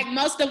all. Like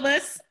most of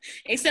us,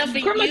 except for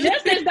criminal you.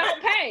 Justice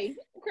don't pay.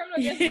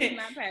 Criminal justice does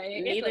not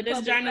pay. Neither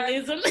does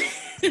journalism.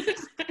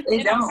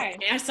 It don't pay.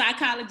 And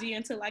psychology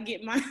until I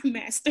get my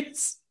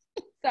master's.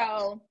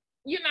 So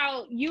you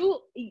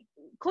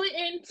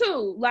Clinton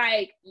too.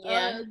 Like,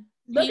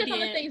 look at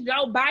some of the things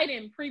Joe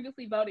Biden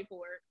previously voted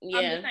for. Yeah.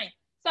 I'm just saying.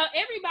 So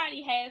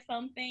everybody has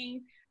some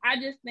things. I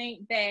just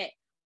think that,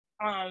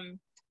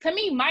 to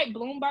me, Mike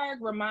Bloomberg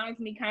reminds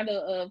me kind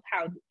of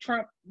how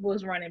Trump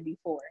was running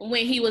before.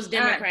 When he was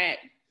Democrat.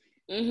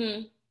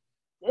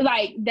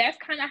 Like, that's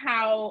kind of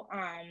how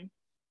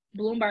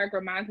Bloomberg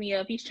reminds me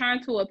of. He's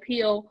trying to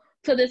appeal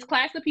to this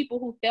class of people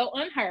who felt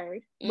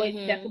unheard, which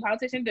that's what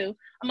politicians do.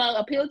 I'm going to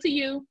appeal to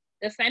you.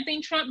 The same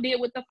thing Trump did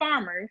with the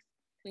farmers.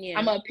 Yeah.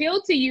 I'm going to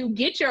appeal to you,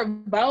 get your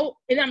vote,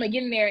 and I'm going to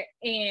get in there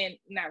and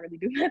not really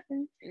do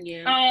nothing.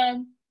 Yeah.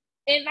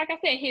 And like I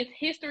said, his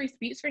history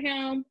speaks for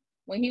him.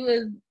 When he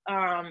was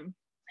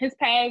his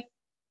past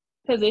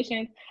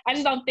positions, I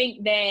just don't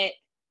think that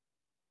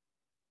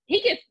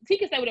he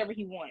can say whatever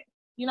he wants.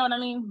 You know what I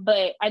mean?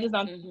 But I just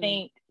don't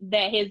think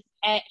that his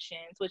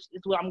actions, which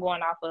is what I'm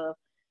going off of,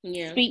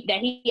 speak that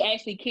he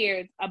actually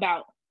cares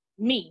about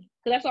me.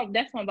 Because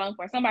that's what I'm voting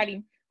for.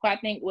 Somebody who I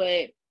think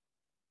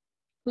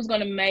who's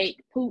gonna make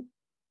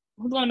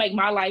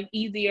my life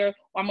easier,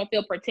 or I'm gonna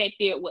feel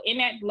protected, will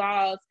enact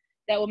laws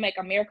that will make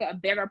America a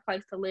better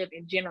place to live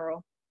in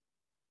general.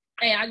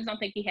 And I just don't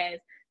think he has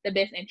the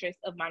best interest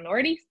of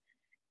minorities,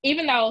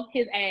 even though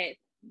his ads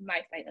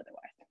might say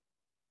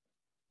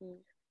otherwise.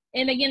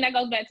 And again, that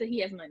goes back to he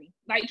has money.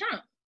 Like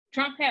Trump.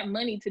 Trump had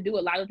money to do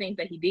a lot of things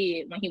that he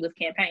did when he was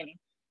campaigning.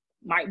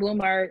 Mike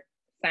Bloomberg,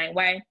 same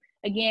way.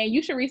 Again,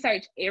 you should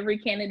research every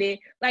candidate.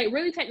 Like,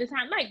 really take the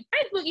time. Like,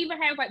 Facebook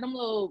even has, like, them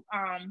little,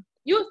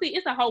 you'll see,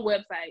 it's a whole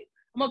website.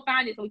 I'm going to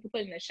find it so we can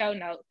put it in the show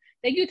notes.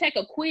 That you take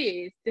a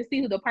quiz to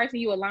see who the person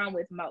you align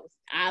with most.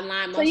 I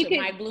align most with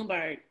Mike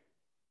Bloomberg.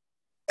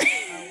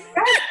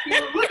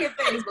 Look at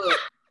Facebook.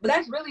 But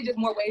that's really just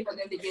more way for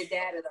them to get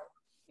data, though.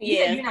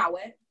 Yeah. You're not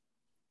what?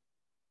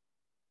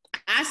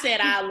 I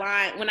said I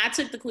aligned. When I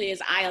took the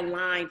quiz, I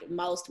aligned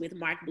most with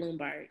Mark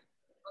Bloomberg.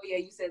 Oh, yeah,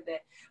 you said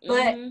that.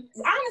 But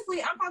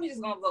honestly, I'm probably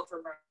just going to vote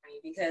for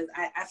Bernie because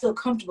I feel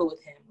comfortable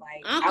with him.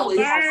 Like, Uncle I would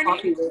have Bernie.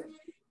 coffee with him.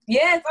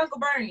 Yes, Uncle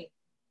Bernie.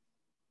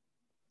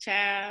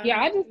 Child. Yeah,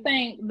 I just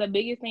think the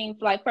biggest thing,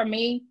 like, for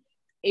me,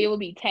 it would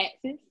be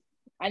taxes.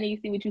 I need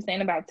to see what you're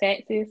saying about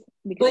taxes.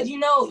 But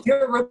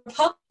your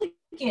Republican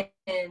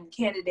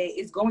candidate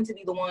is going to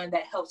be the one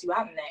that helps you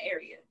out in that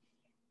area.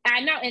 I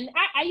know, and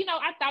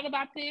I thought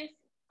about this.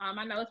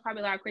 I know it's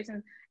probably a lot of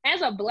Christians.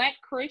 As a Black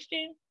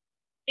Christian,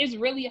 it's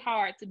really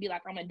hard to be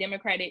like, I'm a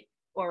Democratic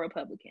or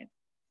Republican.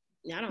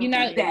 Yeah, I don't think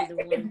that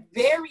it's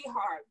very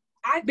hard.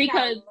 I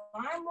because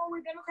align more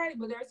with Democratic,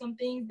 but there are some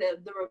things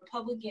that the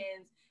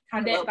Republicans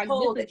kind of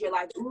uphold that you're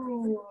like,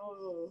 ooh.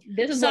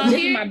 This is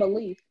my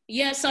belief.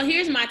 Yeah, so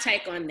here's my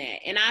take on that.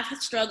 And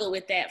I've struggled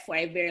with that for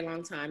a very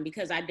long time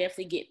because I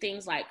definitely get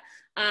things like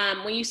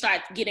when you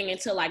start getting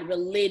into like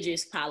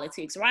religious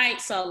politics,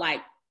 right? So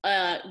like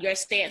your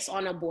stance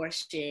on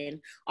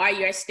abortion or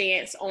your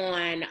stance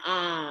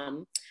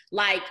on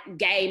like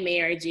gay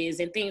marriages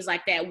and things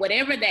like that,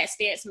 whatever that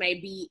stance may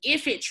be,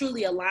 if it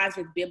truly aligns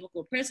with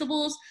biblical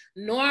principles,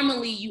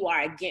 normally you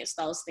are against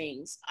those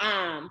things.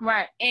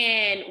 Right.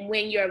 And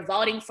when you're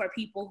voting for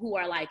people who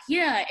are like,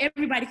 yeah,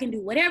 everybody can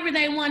do whatever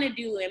they want to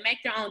do and make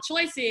their own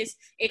choices,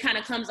 it kind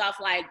of comes off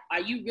like,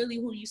 are you really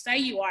who you say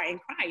you are in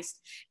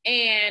Christ?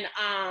 And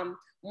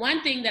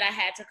one thing that I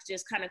had to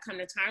just kind of come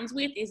to terms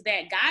with is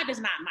that God does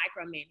not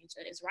micromanage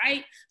us,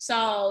 right?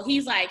 So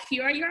he's like,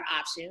 here are your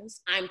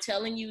options. I'm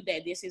telling you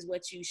that this is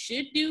what you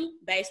should do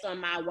based on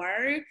my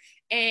word.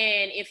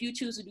 And if you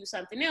choose to do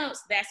something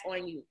else, that's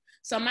on you.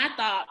 So my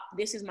thought,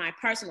 this is my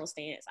personal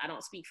stance. I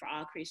don't speak for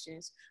all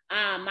Christians.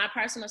 My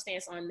personal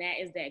stance on that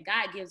is that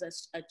God gives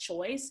us a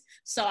choice.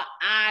 So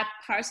I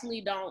personally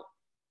don't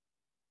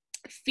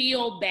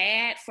feel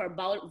bad for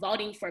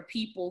voting for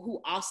people who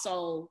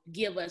also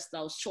give us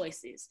those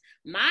choices.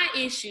 My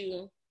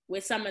issue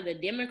with some of the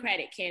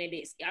Democratic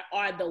candidates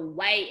are the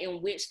way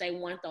in which they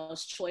want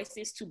those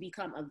choices to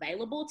become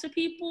available to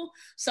people.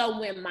 So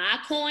when my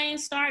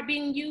coins start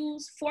being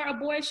used for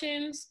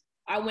abortions,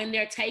 or when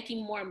they're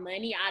taking more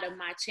money out of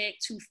my check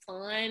to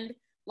fund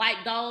like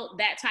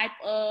that type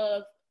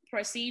of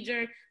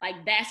procedure, like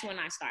that's when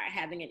I start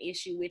having an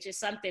issue, which is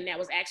something that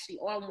was actually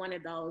on one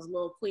of those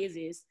little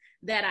quizzes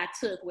that I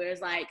took, where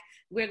it's like,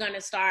 we're going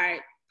to start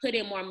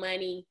putting more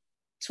money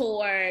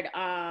toward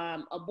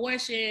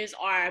abortions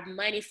or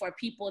money for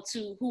people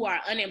who are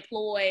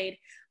unemployed.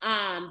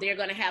 They're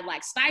going to have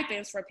like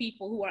stipends for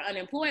people who are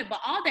unemployed, but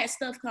all that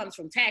stuff comes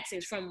from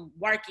taxes from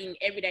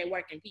everyday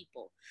working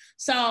people.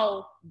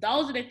 So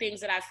those are the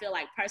things that I feel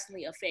like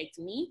personally affect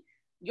me.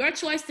 Your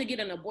choice to get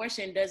an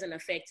abortion doesn't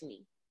affect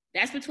me.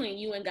 That's between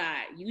you and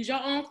God. Use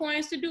your own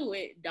coins to do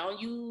it. Don't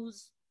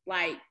use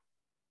like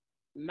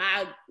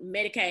my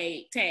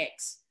Medicaid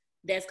tax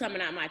that's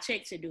coming out my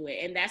check to do it.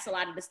 And that's a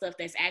lot of the stuff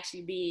that's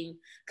actually being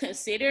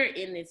considered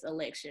in this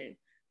election.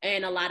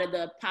 And a lot of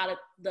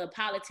the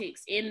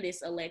politics in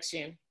this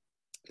election,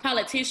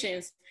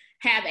 politicians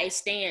have a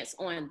stance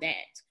on that.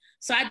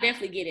 So I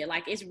definitely get it.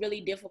 Like, it's really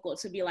difficult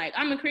to be like,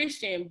 I'm a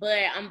Christian, but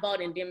I'm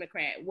voting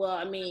Democrat. Well,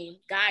 I mean,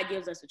 God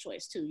gives us a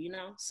choice too, you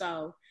know?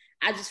 So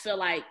I just feel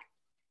like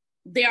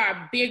there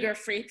are bigger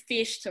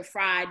fish to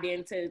fry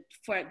than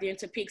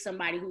to pick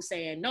somebody who's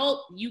saying,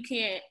 nope, you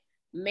can't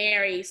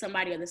marry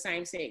somebody of the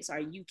same sex, or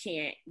you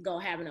can't go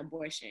have an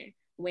abortion,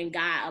 when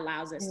God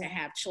allows us to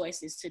have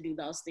choices to do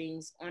those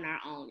things on our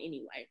own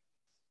anyway.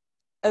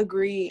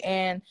 Agree.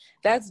 And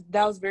that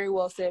was very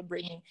well said,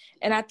 Brittany.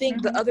 And I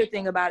think the other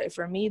thing about it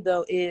for me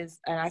though is,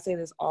 and I say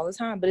this all the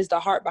time, but it's the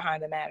heart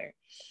behind the matter.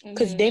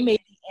 Because they may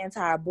be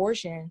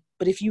anti-abortion,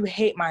 but if you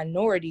hate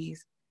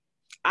minorities,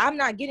 I'm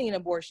not getting an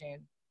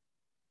abortion,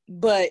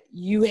 but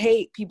you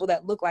hate people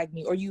that look like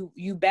me, or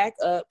you back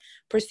up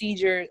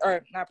procedures,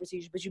 or not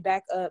procedures, but you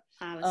back up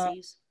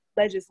policies,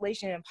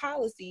 legislation and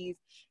policies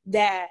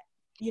that,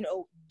 you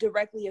know,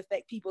 directly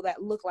affect people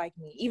that look like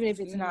me, even if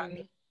it's not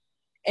me.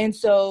 And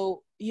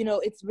so, you know,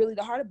 it's really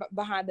the heart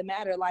behind the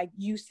matter. Like,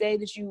 you say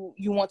that you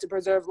want to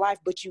preserve life,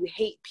 but you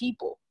hate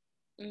people.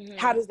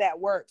 How does that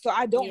work? So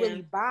I don't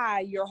really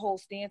buy your whole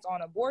stance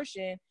on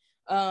abortion,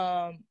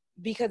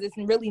 because it's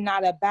really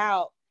not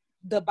about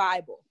the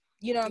Bible.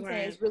 You know what I'm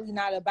saying? It's really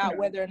not about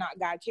whether or not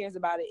God cares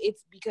about it.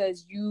 It's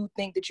because you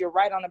think that you're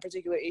right on a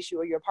particular issue,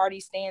 or your party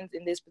stands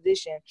in this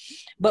position.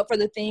 But for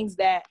the things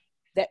that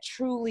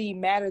truly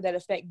matter, that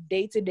affect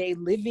day-to-day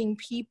living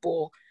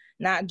people,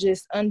 not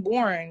just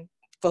unborn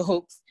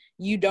folks,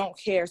 you don't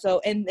care. So,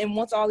 and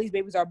once all these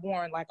babies are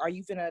born, like, are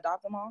you finna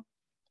adopt them all?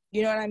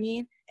 You know what I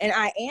mean? And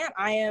I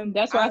am.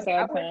 That's why I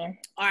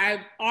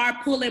said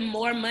are pulling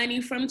more money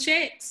from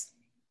checks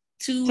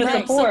to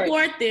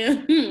support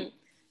them.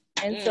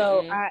 And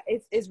so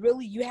it's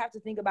really, you have to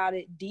think about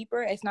it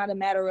deeper. It's not a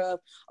matter of,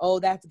 oh,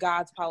 that's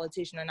God's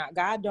politician or not.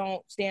 God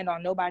don't stand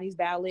on nobody's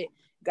ballot.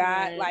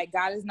 God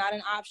is not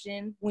an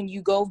option when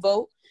you go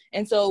vote.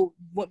 And so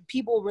what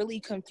people really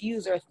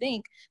confuse or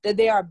think that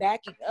they are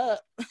backing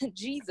up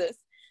Jesus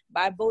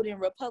by voting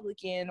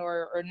Republican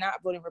or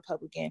not voting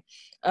Republican.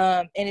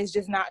 And it's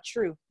just not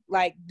true.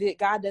 Like,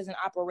 God doesn't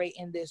operate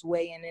in this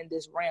way and in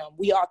this realm.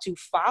 We ought to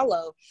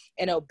follow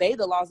and obey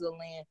the laws of the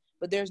land,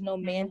 but there's no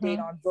mandate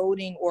on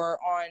voting or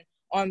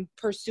on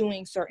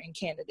pursuing certain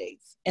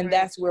candidates. And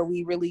that's where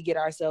we really get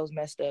ourselves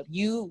messed up.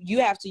 You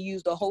have to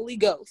use the Holy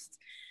Ghost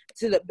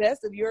to the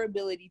best of your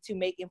ability to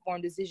make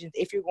informed decisions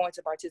if you're going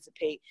to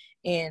participate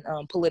in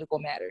political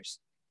matters.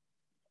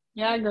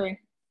 Yeah, I agree.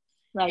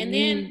 Like, and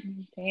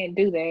you can't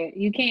do that.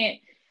 You can't.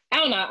 I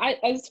don't know. I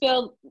just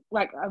feel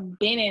like I've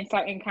been in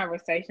certain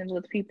conversations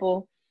with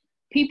people.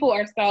 People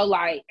are so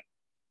like,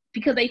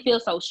 because they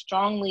feel so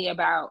strongly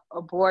about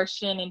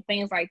abortion and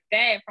things like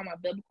that from a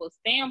biblical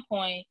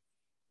standpoint,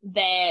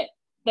 that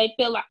they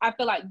feel like, I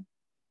feel like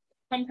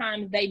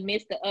sometimes they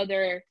miss the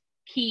other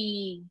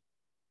key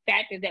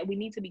factors that we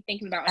need to be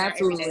thinking about in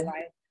Absolutely. our everyday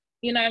life.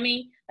 You know what I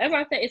mean? That's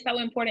why I said it's so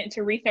important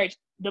to research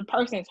the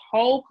person's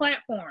whole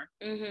platform.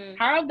 Mm-hmm.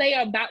 How are they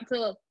about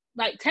to,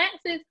 like,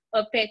 taxes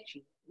affect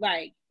you?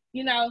 Like,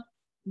 you know,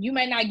 you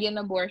may not get an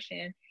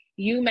abortion.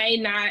 You may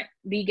not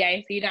be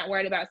gay, so you're not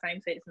worried about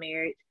same-sex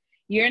marriage.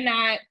 You're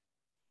not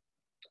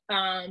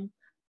an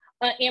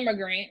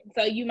immigrant,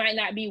 so you might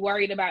not be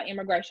worried about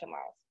immigration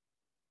laws.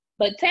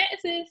 But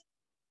taxes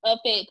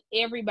affect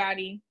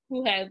everybody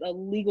who has a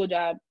legal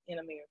job in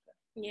America.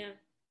 Yeah.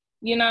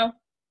 You know?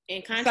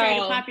 And contrary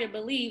to popular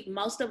belief,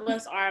 most of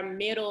us are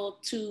middle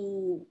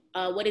to,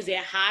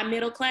 high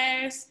middle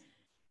class.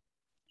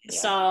 Yeah.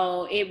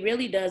 So it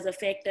really does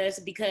affect us,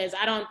 because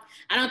I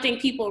don't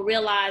think people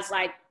realize,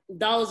 like,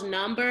 those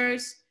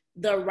numbers,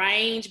 the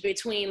range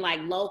between,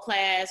 like, low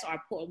class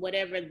or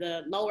whatever,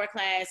 the lower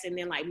class, and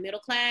then, like,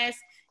 middle class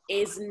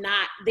is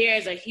not,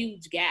 there's a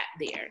huge gap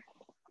there.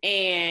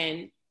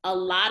 And a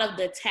lot of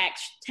the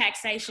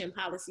taxation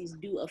policies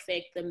do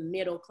affect the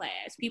middle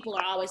class. People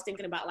are always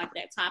thinking about, like,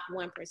 that top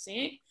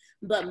 1%,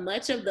 but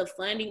much of the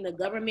funding, the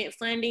government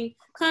funding,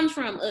 comes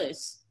from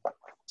us.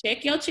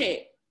 Check your check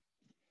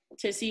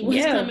to see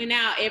what's coming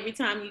out every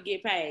time you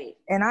get paid.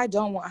 And I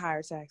don't want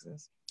higher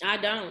taxes. I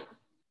don't.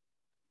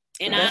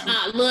 And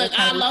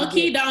I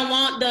low-key don't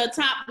want the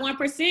top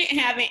 1%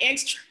 having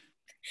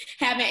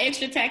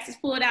extra taxes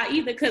pulled out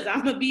either, because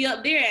I'm going to be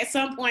up there at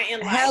some point in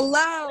life.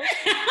 Hello.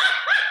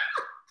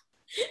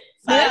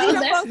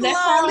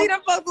 Leave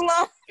them folks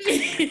alone.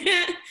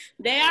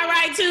 They all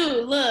right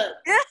too. Look.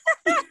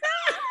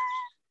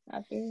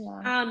 I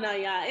don't know,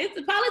 y'all.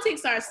 The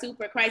politics are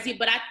super crazy,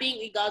 but I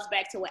think it goes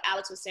back to what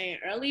Alex was saying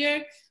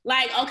earlier.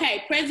 Like,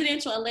 okay,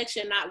 presidential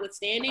election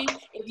notwithstanding,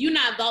 if you're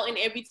not voting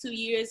every 2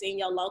 years in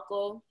your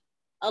local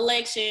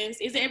elections,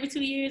 is it every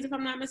 2 years if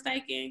I'm not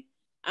mistaken?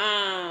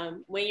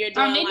 When you're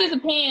doing, it just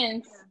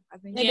depends. I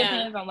think it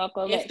depends on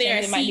local elections. If there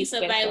are seats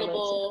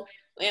available.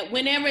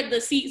 Whenever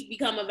the seats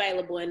become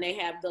available and they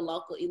have the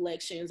local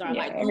elections or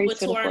like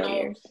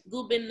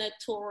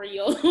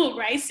gubernatorial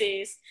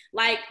races,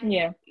 like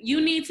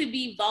you need to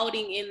be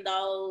voting in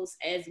those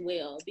as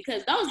well,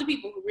 because those are the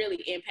people who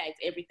really impact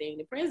everything.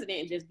 The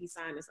president just be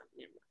signing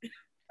something.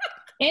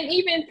 And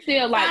even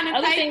still, like, signing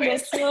other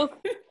papers. things are still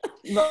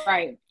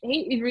right.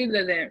 He really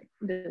doesn't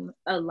do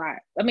a lot.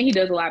 I mean, he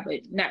does a lot, but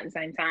not at the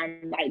same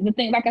time. Like, the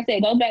thing, like I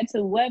said, go back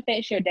to what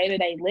affects your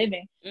day-to-day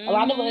living. Mm-hmm. A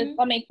lot of us,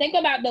 I mean, think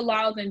about the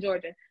laws in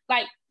Georgia.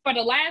 Like, for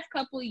the last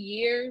couple of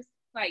years,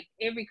 like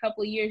every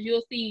couple of years,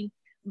 you'll see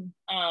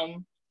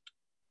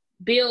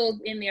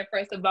bills in there for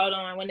us to vote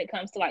on when it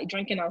comes to, like,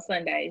 drinking on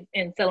Sundays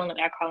and selling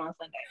alcohol on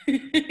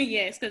Sundays.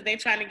 Yes, because they're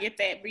trying to get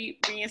that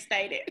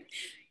reinstated.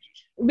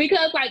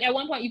 Because, like, at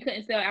one point you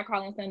couldn't sell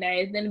alcohol on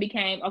Sundays. Then it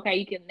became, okay,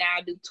 you can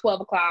now do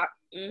 12 o'clock.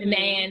 Mm-hmm. And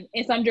then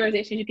in some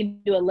jurisdictions you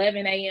can do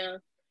 11 a.m.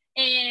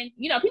 And,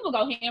 you know, people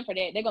go ham for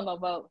that. They're going to go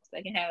vote so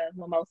they can have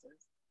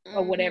mimosas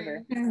or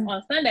whatever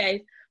on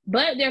Sundays.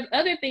 But there's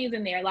other things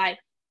in there. Like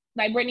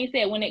Brittney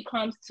said, when it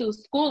comes to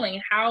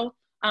schooling, how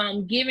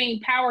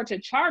giving power to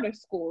charter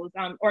schools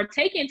or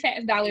taking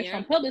tax dollars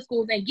from public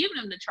schools and giving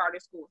them to charter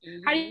schools.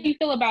 Mm-hmm. How do you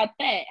feel about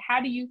that?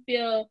 How do you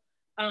feel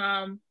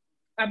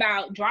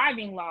about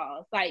driving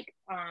laws, like,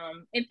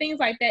 and things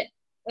like that,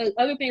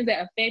 other things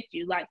that affect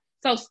you, like,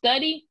 so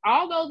study,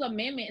 all those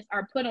amendments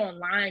are put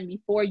online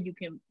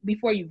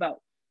before you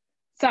vote.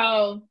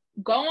 So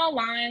go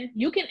online,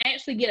 you can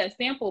actually get a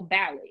sample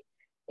ballot.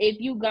 If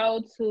you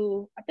go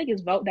to, I think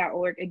it's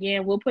vote.org,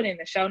 again, we'll put in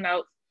the show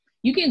notes.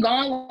 You can go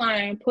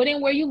online, put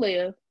in where you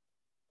live,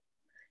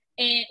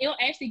 and it'll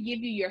actually give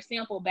you your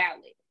sample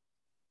ballot.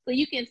 So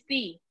you can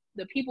see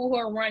the people who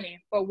are running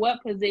for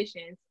what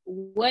positions,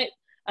 what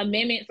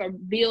amendments or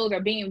bills are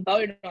being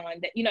voted on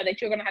that, you know,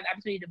 that you're going to have the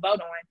opportunity to vote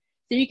on.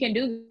 So you can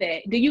do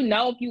that. Do you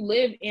know if you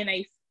live in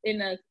a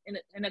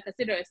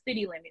consider a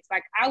city limits?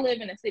 Like, I live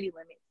in a city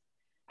limit.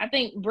 I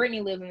think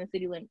Brittney lives in the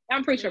city limit.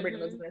 I'm pretty sure Brittney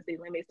lives in the city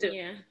limits too.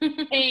 Yeah.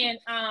 And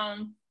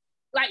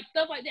like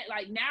stuff like that.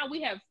 Like, now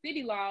we have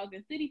city laws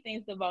and city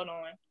things to vote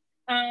on.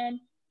 And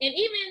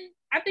even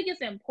I think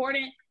it's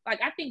important. Like,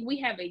 I think we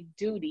have a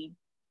duty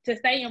to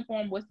stay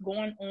informed what's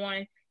going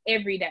on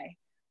every day.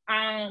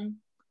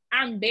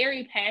 I'm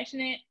very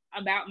passionate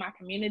about my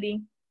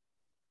community.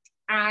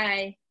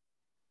 I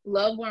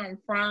love where I'm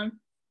from,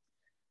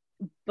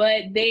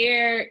 but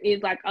there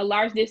is, like, a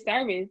large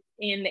disservice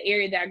in the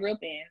area that I grew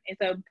up in.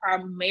 It's a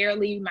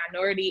primarily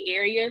minority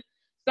area.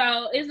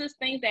 So it's just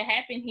things that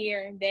happen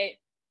here that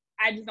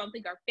I just don't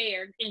think are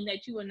fair and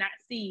that you will not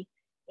see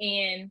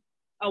in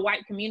a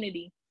white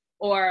community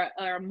or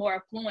a more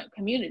affluent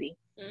community.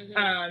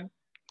 Mm-hmm.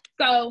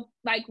 So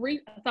I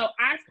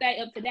stay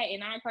up to date,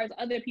 and I encourage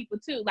other people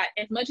too, like,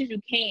 as much as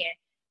you can,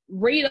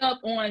 read up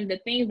on the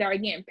things that are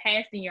getting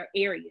passed in your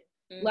area.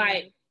 Mm-hmm.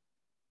 Like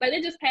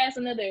they just passed,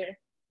 again,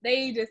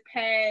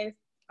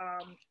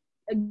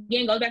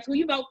 goes back to who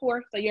you vote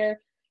for. So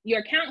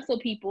your council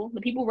people,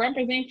 the people who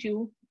represent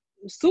you,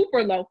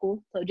 super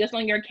local, so just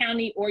on your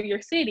county or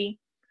your city,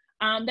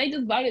 They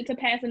just voted to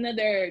pass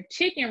another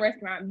chicken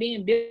restaurant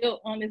being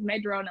built on this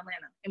major road in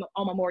Atlanta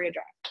on Memorial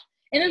Drive.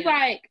 And it's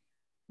like,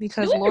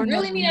 because do we Lord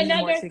really knows need we need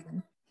another? more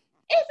chicken.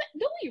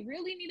 Do we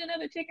really need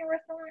another chicken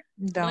restaurant?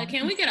 But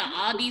can we get an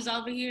Aldi's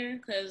over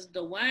here? Because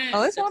the one,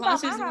 it's the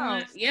closest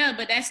one, yeah,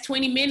 but that's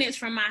 20 minutes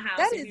from my house.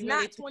 That is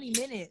not 20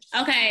 minutes.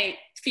 Okay,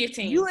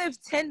 15. You live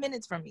 10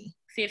 minutes from me.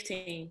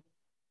 15.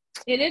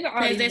 It is an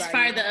Aldi's. Because it's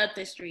further up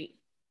the street.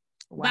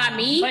 Wow. By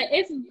me? But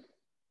it's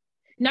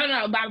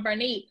no, by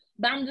Vernique.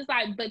 But I'm just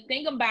like, but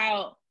think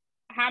about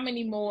how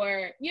many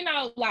more,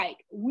 like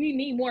we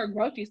need more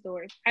grocery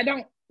stores. We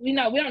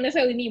don't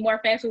necessarily need more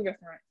fast food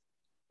restaurants.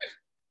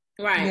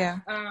 Right. Yeah.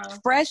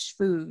 Fresh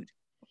food.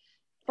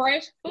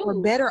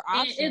 Or better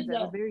options at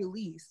the very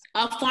least.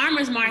 A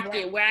farmer's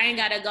market where I ain't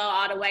got to go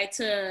all the way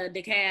to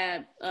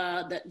DeKalb,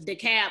 the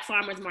DeKalb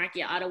farmer's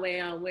market all the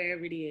way on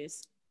wherever it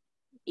is.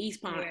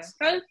 East Ponce.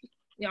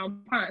 Yeah.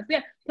 Ponce.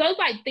 Yeah. So it's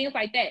like things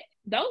like that.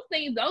 Those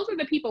are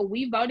the people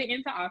we voted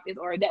into office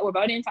or that were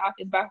voted into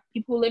office by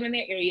people who live in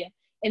their area.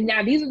 And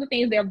now these are the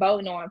things they're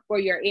voting on for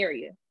your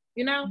area,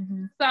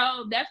 Mm-hmm.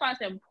 So that's why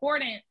it's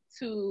important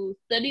to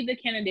study the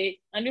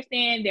candidates,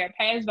 understand their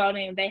past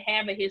voting, they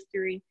have a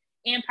history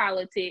in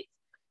politics.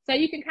 So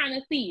you can kind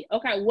of see,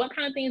 okay, what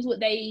kind of things would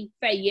they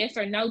say yes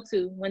or no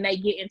to when they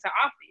get into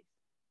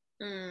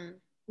office?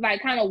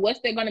 Like kind of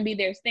what's going to be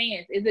their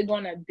stance? Is it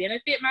going to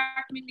benefit my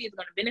community? Is it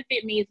going to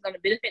benefit me? Is it going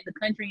to benefit the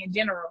country in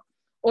general?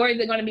 Or is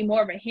it going to be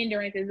more of a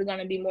hindrance? Is it going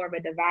to be more of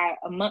a divide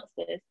amongst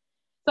us?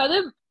 So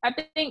this, I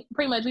think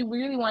pretty much we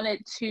really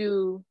wanted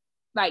to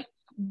like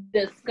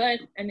discuss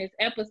in this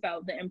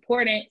episode the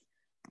importance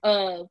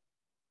of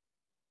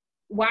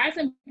why it's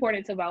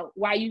important to vote,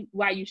 why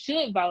you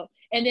should vote,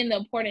 and then the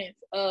importance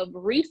of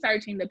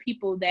researching the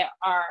people that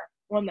are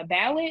on the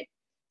ballot.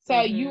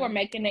 So you are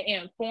making an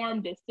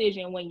informed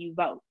decision when you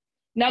vote,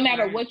 no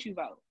matter what you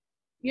vote,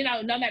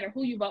 no matter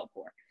who you vote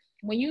for.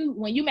 When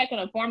you make an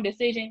informed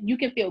decision, you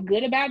can feel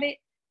good about it.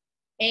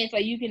 And so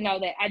you can know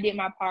that I did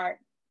my part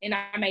and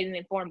I made an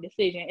informed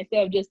decision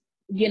instead of just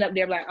getting up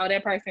there like, oh,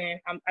 that person,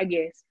 I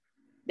guess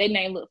their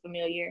name looks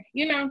familiar,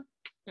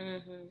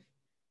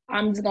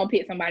 I'm just going to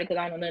pick somebody because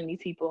I don't know none of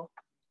these people.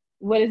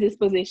 What is this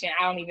position?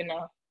 I don't even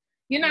know.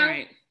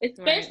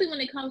 Especially when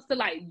it comes to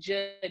like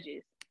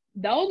judges.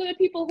 Those are the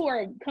people who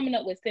are coming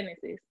up with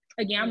sentences.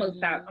 Again, I'm gonna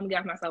stop. I'm gonna get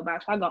off my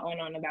soapbox. I go on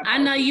and on about. I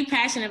know you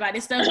passionate about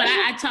this stuff, but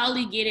I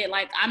totally get it.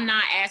 Like I'm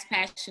not as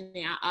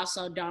passionate. I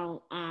also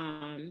don't.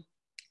 I'm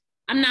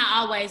not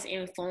always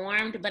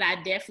informed, but I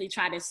definitely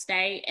try to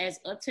stay as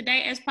up to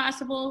date as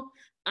possible.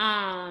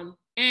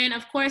 And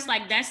of course,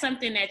 like that's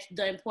something that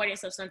the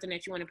importance of something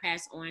that you want to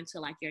pass on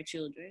to like your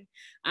children.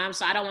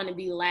 So I don't want to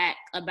be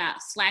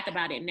slack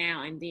about it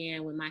now. And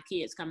then when my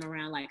kids come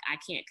around, like I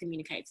can't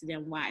communicate to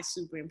them why it's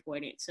super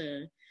important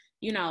to,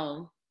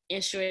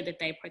 ensure that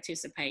they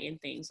participate in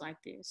things like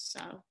this.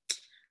 So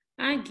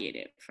I get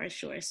it for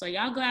sure. So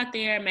y'all go out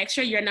there, make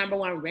sure you're number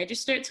one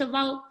registered to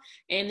vote,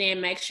 and then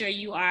make sure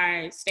you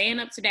are staying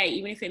up to date,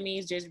 even if it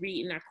means just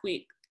reading a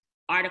quick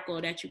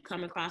article that you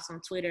come across on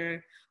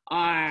Twitter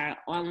or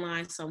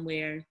online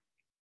somewhere,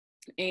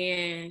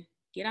 and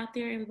get out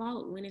there and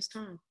vote when it's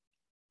time.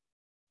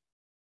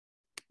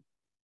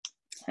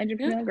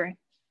 100% agree.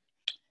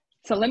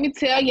 So let me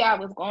tell y'all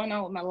what's going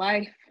on with my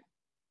life.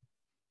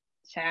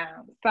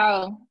 Child. So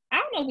I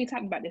don't know if we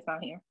talked about this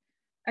on here.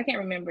 I can't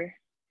remember.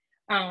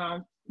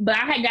 But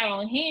I had got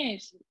on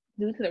Hinge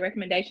due to the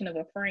recommendation of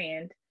a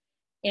friend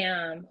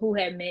who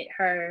had met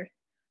her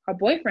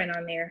boyfriend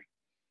on there.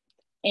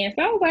 And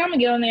so I was like, I'm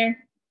gonna get on there.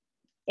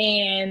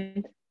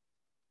 And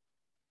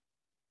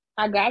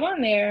I got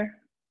on there,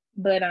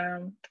 but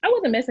I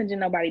wasn't messaging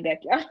nobody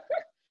back, y'all.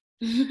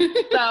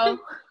 So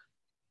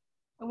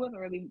I wasn't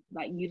really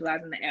like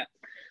utilizing the app.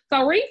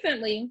 So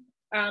recently,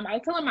 I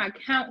was telling my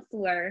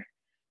counselor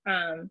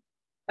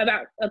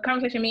about a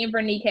conversation me and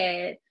Vernique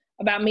had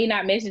about me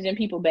not messaging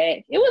people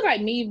back. It was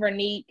like me,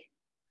 Vernique.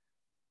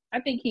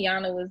 I think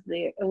Kiana was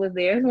there. It was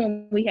there. It was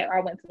when I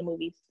went to the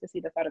movies to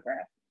see the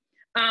photograph.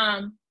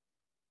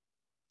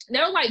 They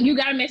was like, you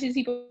gotta message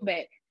people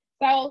back.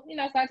 So,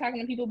 start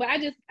talking to people. But I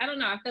don't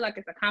know. I feel like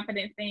it's a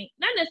confidence thing.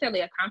 Not necessarily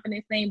a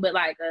confidence thing, but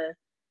like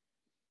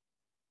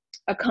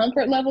a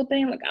comfort level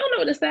thing. Like, I don't know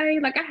what to say.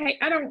 Like,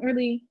 I don't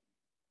really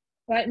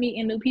like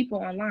meeting new people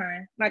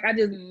online. Like,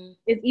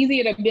 it's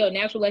easier to build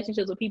natural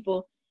relationships with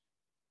people,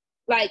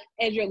 like,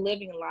 as you're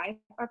living life,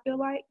 I feel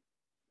like.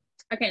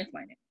 I can't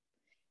explain it.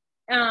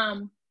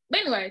 But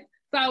anyway,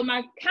 so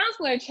my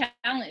counselor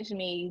challenged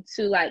me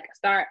to, like,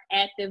 start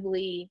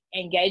actively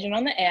engaging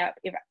on the app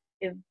if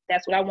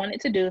that's what I wanted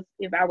to do,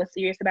 if I was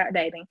serious about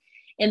dating.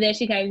 And then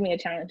she gave me a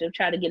challenge of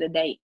try to get a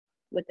date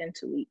within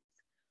 2 weeks,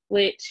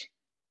 which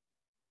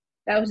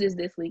that was just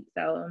this week.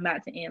 So I'm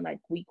about to end, like,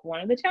 week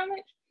 1 of the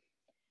challenge.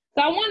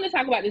 So I wanted to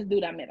talk about this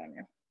dude I met on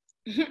there.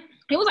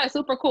 It was, like,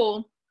 super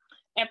cool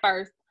at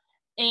first.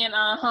 And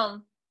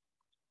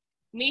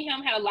me and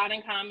him had a lot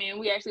in common.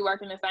 We actually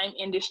work in the same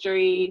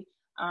industry.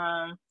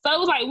 So it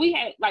was like we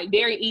had like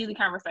very easy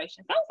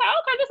conversations. So I was like,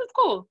 okay, this is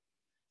cool.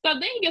 So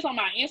then he gets on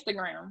my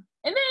Instagram,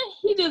 and then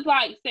he just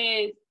like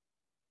says,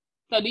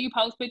 "So do you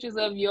post pictures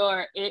of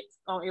your ex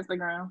on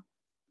Instagram?"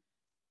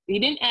 He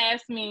didn't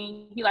ask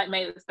me. He like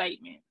made a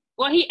statement.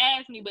 Well, he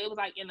asked me, but it was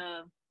like in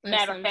a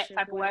matter of fact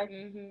type of way.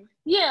 Mm-hmm.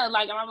 Yeah,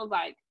 like, and I was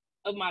like,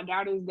 "Of my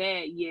daughter's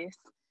dad, yes."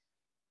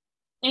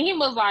 And he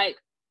was like,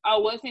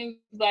 "Oh, well, it seems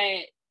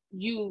like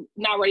you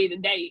not ready to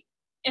date."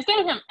 Instead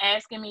of him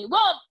asking me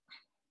why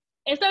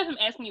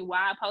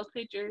I post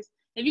pictures,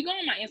 if you go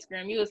on my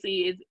Instagram, you will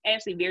see it's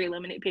actually very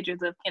limited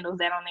pictures of Kendall's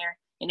dad on there.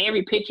 And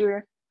every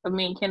picture of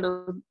me and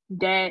Kendall's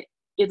dad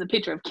is a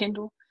picture of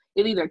Kendall.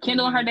 It's either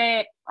Kendall and her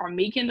dad or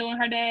me, Kendall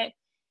and her dad.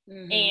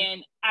 Mm-hmm.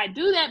 And I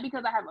do that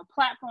because I have a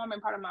platform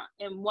and I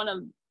don't want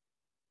to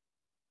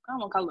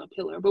call it a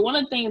pillar, but one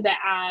of the things that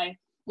I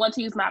want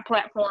to use my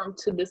platform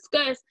to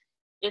discuss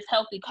is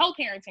healthy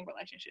co-parenting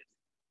relationships.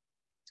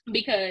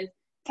 Because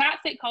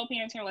toxic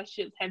co-parenting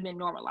relationships have been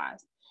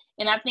normalized.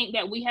 And I think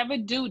that we have a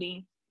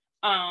duty.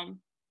 I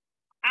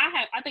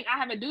think I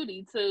have a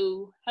duty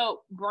to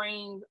help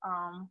bring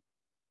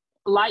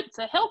light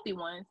to healthy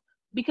ones,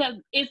 because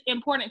it's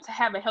important to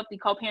have a healthy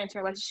co-parenting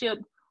relationship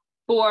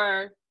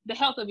for the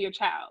health of your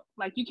child.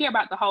 Like, you care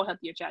about the whole health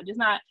of your child, just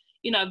not,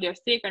 if they're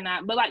sick or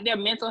not, but like their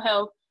mental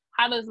health.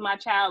 How does my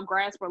child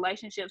grasp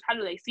relationships? How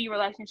do they see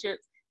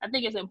relationships? I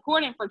think it's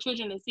important for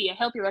children to see a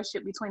healthy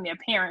relationship between their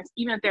parents,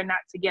 even if they're not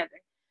together.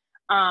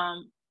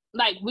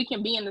 Like, we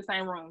can be in the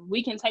same room.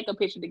 We can take a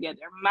picture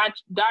together. My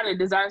daughter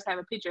deserves to have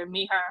a picture of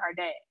me, her, and her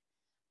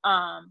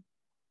dad.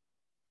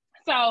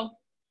 So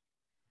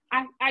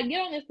I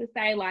get on this to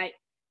say, like,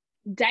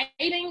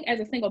 dating as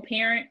a single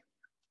parent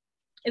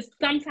is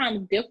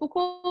sometimes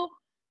difficult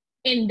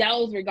in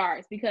those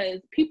regards,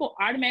 because people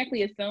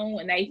automatically assume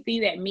when they see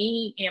that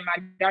me and my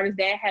daughter's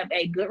dad have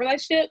a good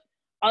relationship,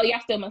 oh,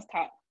 y'all still must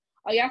talk.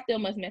 Oh, y'all still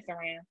must mess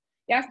around.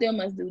 Y'all still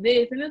must do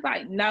this. And it's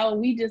like, no,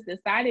 we just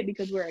decided,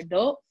 because we're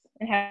adults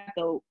and have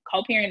to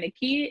co-parent the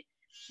kid,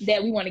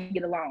 that we want to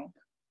get along.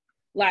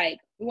 Like,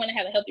 we want to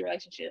have a healthy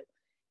relationship.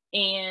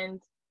 And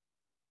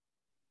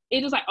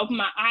it just like opened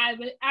my eyes.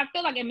 I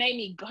feel like it made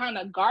me kind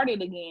of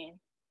guarded again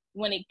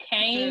when it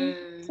came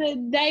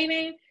to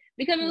dating,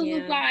 because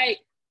it was like,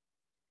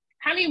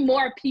 how many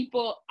more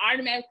people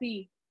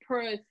automatically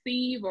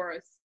perceive or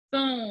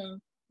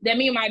assume that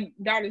me and my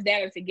daughter's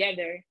dad are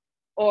together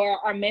or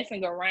are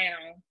messing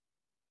around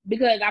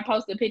because I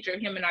posted a picture of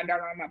him and our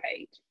daughter on my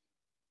page.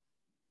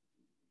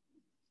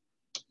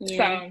 Yeah.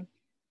 So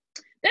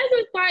that's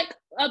just like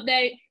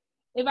update.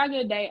 If I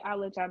get a date, I'll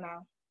let y'all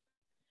know.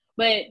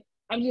 But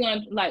I'm just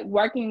going to, like,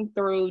 working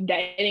through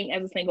dating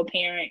as a single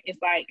parent.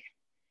 It's like,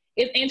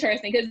 it's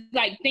interesting because,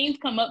 like, things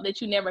come up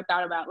that you never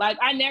thought about. Like,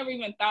 I never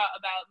even thought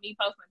about me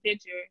posting a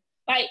picture.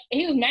 Like,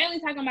 he was mainly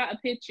talking about a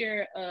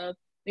picture of,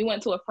 we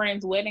went to a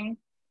friend's wedding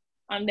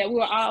that we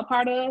were all a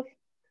part of.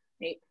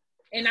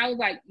 And I was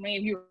like, man,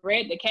 if you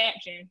read the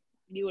caption,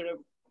 you would have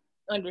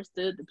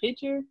understood the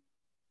picture.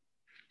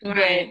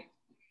 Right.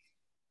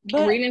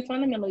 But reading is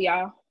fundamental,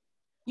 y'all.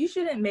 You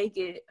shouldn't make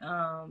it,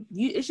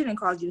 it shouldn't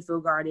cause you to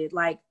feel guarded.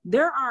 Like,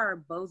 there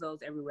are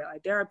bozos everywhere.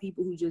 Like, there are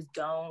people who just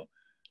don't,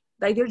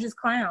 like, they're just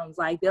clowns.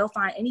 Like, they'll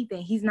find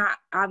anything. He's not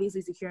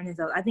obviously secure in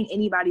himself. I think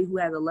anybody who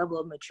has a level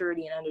of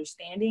maturity and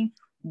understanding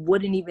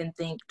wouldn't even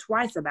think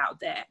twice about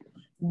that.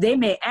 They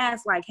may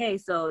ask, like, hey,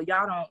 so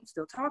y'all don't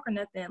still talk or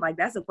nothing? Like,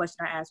 that's a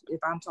question I ask if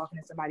I'm talking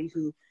to somebody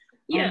who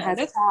has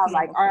a child.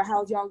 Like,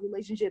 how's y'all's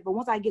relationship? But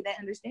once I get that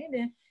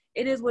understanding,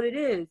 it is what it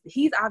is.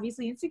 He's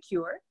obviously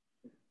insecure.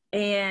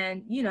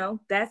 And,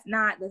 that's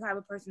not the type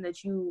of person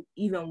that you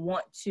even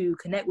want to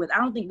connect with. I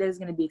don't think there's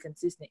going to be a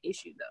consistent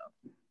issue,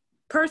 though.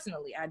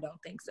 Personally, I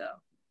don't think so.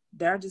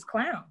 They're just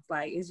clowns.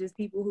 Like, it's just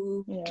people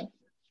who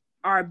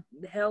are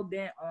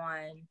hell-bent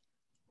on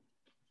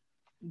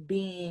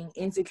being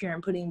insecure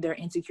and putting their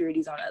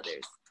insecurities on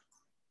others.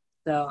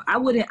 So I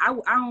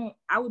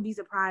would be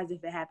surprised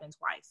if it happened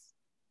twice.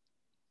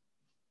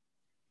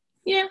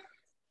 Yeah.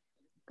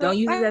 Don't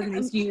use it as an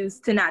excuse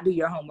to not do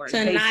your homework.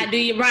 Not do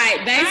your right,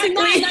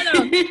 basically.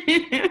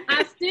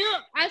 No.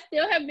 I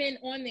still have been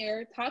on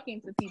there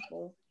talking to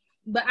people,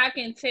 but I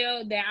can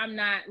tell that I'm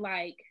not,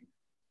 like,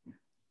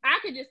 I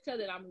could just tell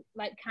that I'm,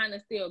 like, kind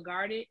of still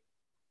guarded.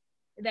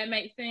 If that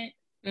makes sense.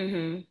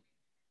 Mm-hmm.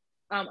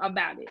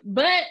 About it,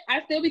 but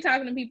I still be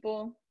talking to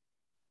people,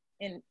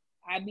 and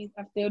I'm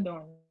still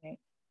doing it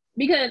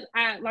because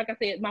like I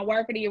said, my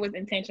word for the year was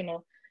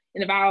intentional.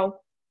 And if I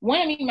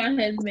want to meet my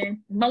husband,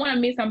 if I want to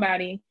meet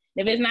somebody,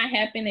 if it's not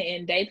happening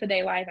in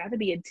day-to-day life, I have to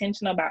be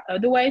intentional about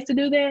other ways to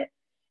do that.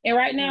 And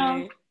right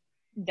now,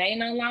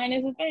 dating online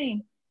is a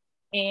thing,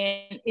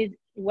 and it's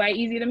way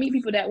easier to meet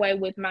people that way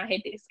with my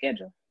hectic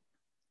schedule.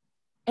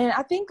 And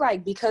I think,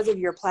 like, because of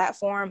your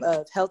platform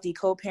of healthy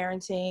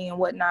co-parenting and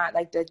whatnot,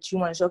 like, that you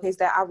want to showcase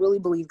that, I really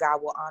believe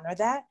God will honor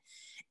that.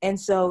 And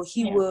so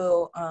he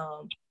will,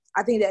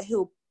 I think that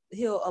he'll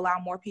allow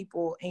more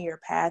people in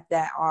your path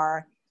that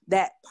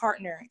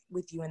partner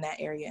with you in that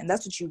area. And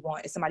that's what you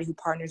want, is somebody who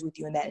partners with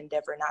you in that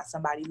endeavor, not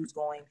somebody who's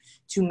going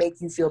to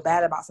make you feel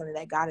bad about something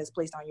that God has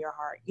placed on your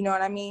heart. You know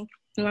what I mean?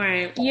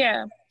 Right.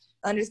 Yeah.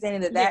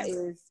 understanding that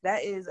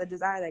is a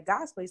desire that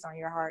God's placed on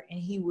your heart, and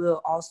he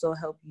will also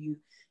help you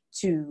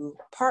to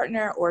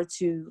partner or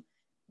to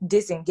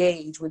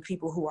disengage with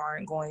people who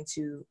aren't going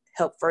to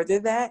help further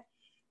that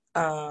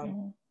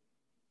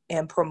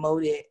and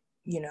promote it,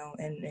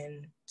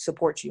 and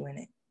support you in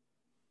it.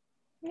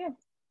 Yeah.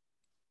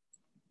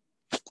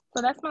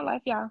 So that's my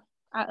life, y'all.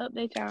 I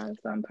update y'all if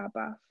something pop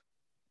off.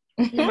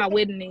 My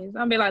wedding is.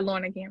 I'll be like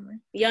Lorna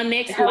Cameron. Your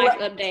next life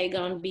update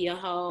gonna be a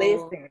whole.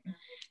 Listen.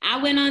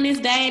 I went on this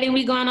date and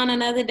we going on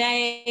another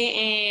day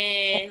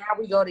and now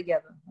we go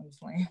together. I'm just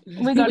playing.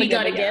 We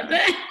go together.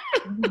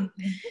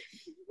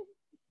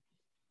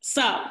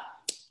 So,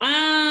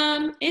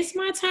 it's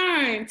my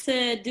turn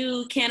to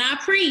do Can I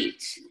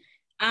Preach?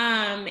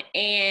 And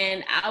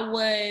I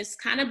was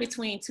kind of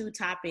between two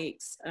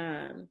topics.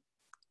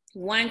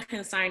 One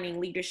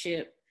concerning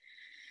leadership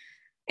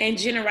and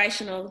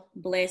generational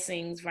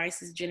blessings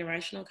versus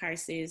generational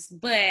curses.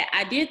 But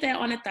I did that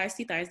on a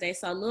Thirsty Thursday.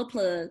 So a little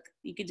plug,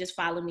 you could just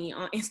follow me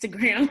on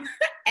Instagram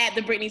at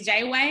the Brittney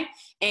J Way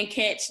and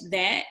catch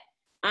that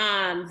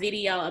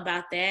video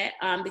about that.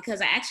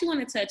 Because I actually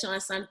want to touch on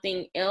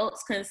something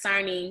else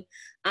concerning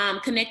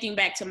connecting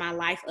back to my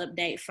life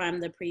update from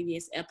the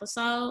previous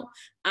episode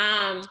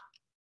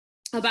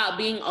about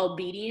being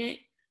obedient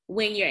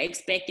when you're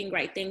expecting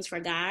great things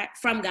from God.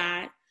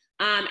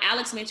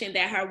 Alex mentioned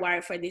that her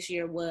word for this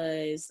year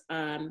was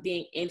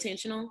being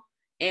intentional,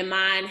 and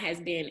mine has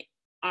been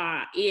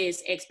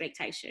is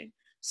expectation.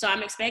 So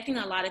I'm expecting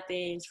a lot of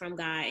things from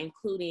God,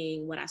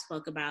 including what I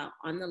spoke about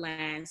on the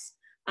last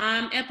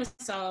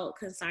episode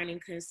concerning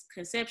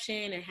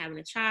conception and having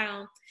a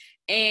child.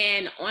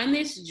 And on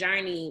this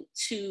journey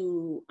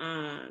to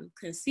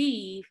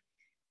conceive,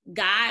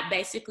 God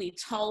basically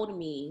told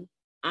me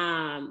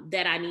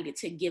that I needed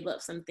to give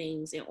up some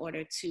things in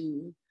order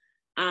to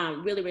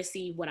really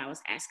receive what I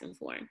was asking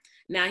for.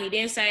 Now, he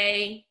didn't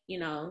say,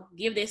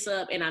 give this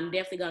up and I'm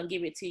definitely going to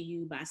give it to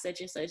you by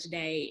such and such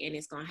day and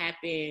it's going to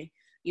happen,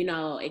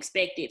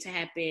 expect it to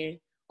happen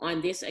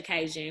on this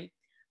occasion.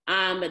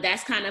 But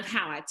that's kind of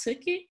how I took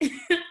it.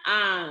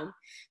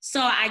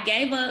 So I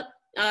gave up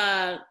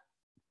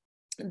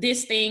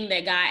this thing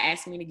that God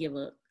asked me to give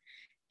up.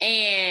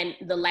 And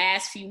the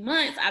last few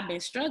months I've been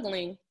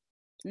struggling,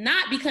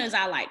 not because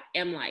I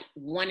am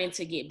wanting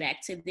to get back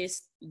to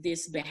this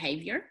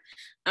behavior,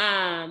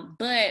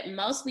 but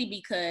mostly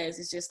because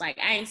it's just I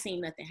ain't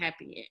seen nothing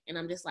happen yet. And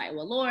I'm just like,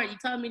 well, Lord, you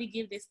told me to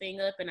give this thing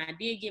up and I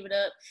did give it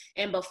up.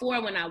 And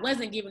before, when I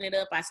wasn't giving it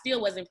up, I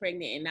still wasn't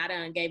pregnant, and I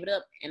done gave it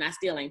up and I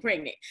still ain't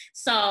pregnant.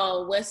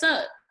 So what's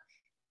up?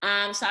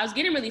 So I was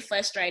getting really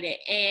frustrated,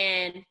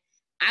 and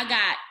I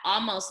got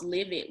almost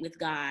livid with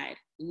God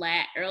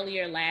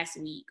earlier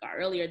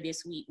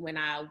this week when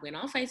I went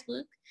on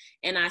Facebook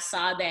and I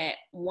saw that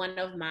one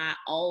of my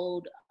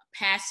old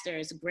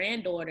pastor's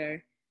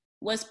granddaughter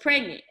was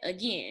pregnant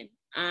again.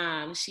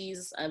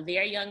 She's a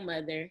very young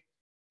mother.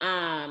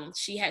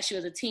 She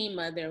was a teen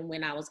mother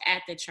when I was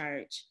at the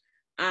church.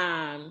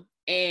 And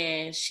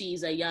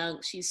she's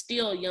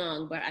still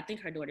young, but I think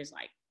her daughter's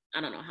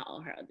I don't know how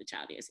old her other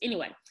child is.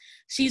 Anyway,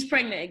 she's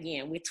pregnant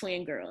again with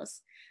twin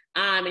girls.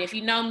 And if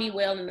you know me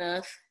well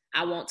enough,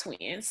 I want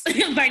twins.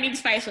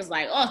 Vernique's face was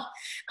like, oh.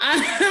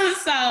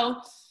 I'm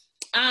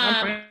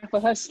praying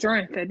for her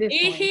strength at this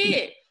point. It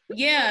hit.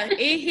 Yeah,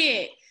 it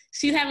hit.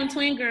 She's having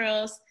twin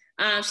girls.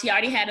 She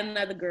already had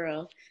another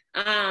girl.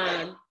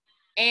 And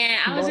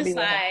I was just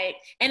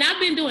and I've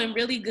been doing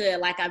really good.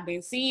 I've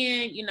been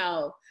seeing,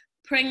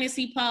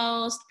 pregnancy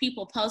posts,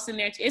 people posting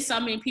it's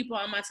so many people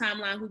on my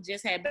timeline who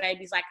just had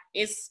babies.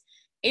 It's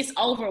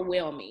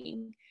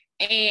overwhelming.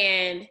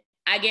 And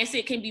I guess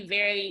it can be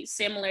very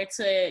similar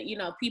to,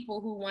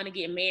 people who want to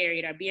get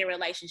married or be in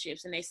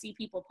relationships, and they see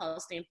people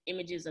posting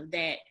images of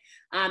that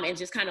and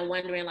just kind of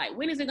wondering,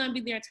 when is it going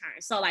to be their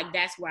turn? So,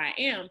 that's where I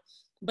am.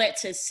 But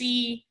to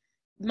see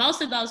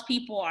most of those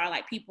people are,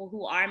 people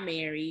who are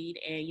married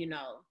and,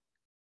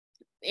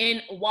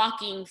 in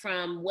walking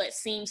from what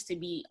seems to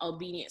be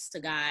obedience to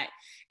God.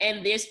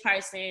 And this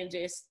person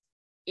just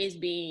is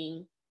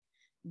being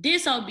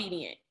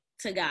disobedient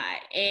to God.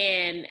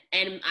 And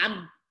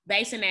I'm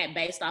basing that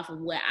based off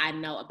of what I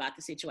know about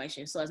the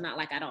situation. So it's not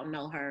I don't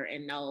know her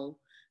and know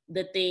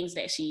the things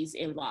that she's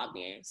involved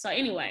in. So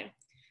anyway,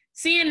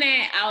 seeing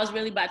that, I was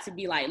really about to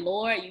be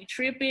Lord, you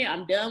tripping.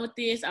 I'm done with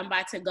this. I'm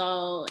about to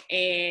go.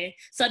 And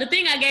so the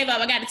thing I gave up,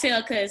 I got to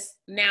tell because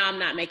now I'm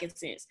not making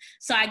sense.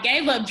 So I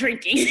gave up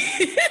drinking.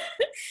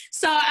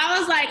 So I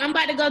was I'm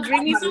about to go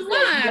drink me some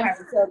wine.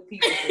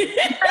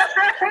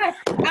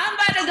 I'm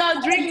about to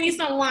go drink me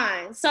some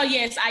wine. So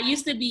yes, I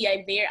used to be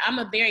I'm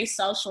a very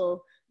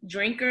social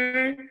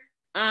drinker,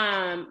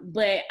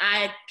 but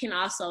I can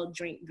also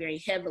drink very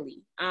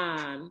heavily,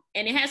 and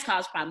it has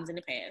caused problems in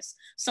the past.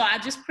 So I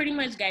just pretty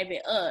much gave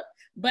it up,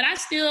 but I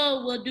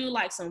still will do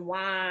some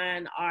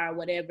wine or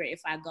whatever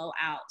if I go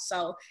out.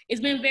 So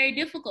it's been very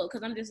difficult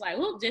because I'm just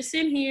just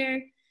sitting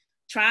here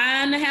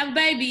trying to have a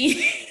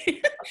baby.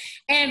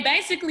 And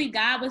basically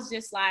God was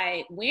just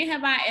when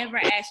have I ever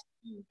asked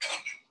you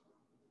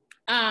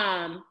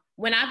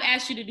when I've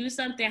asked you to do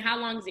something, how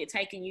long is it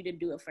taking you to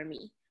do it for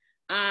me?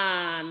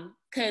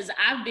 Because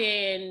I've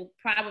been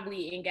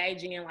probably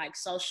engaging in like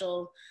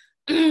social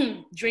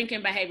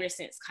drinking behavior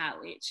since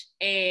college.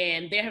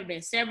 And there have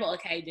been several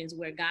occasions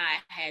where God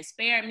has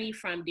spared me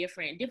from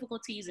different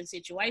difficulties and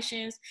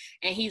situations.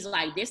 And he's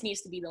like, this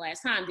needs to be the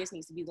last time. This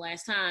needs to be the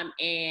last time.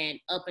 And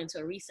up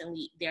until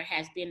recently, there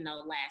has been no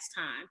last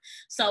time.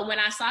 So when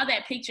I saw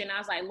that picture and I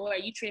was like, Lord,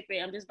 you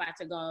tripping. I'm just about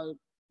to go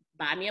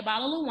buy me a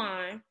bottle of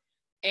wine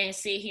and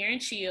sit here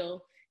and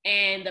chill.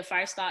 And the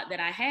first thought that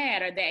I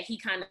had, or that he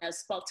kind of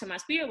spoke to my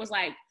spirit, was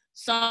like,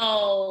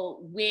 so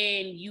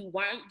when you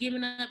weren't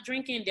giving up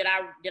drinking, did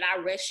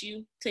I rush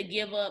you to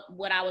give up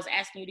what I was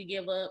asking you to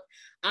give up?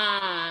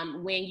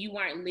 When you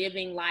weren't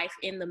living life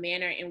in the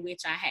manner in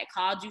which I had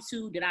called you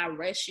to, did I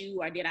rush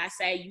you, or did I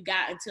say you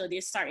got until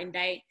this certain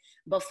date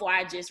before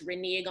I just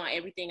renege on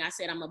everything I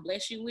said I'm gonna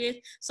bless you with?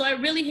 So it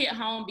really hit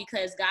home,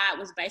 because God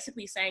was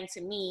basically saying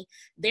to me,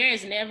 there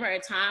is never a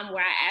time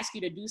where I ask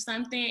you to do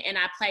something and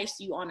I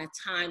placed you on a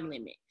time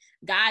limit.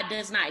 God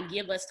does not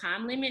give us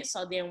time limits,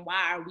 so then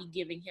why are we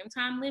giving him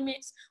time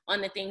limits on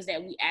the things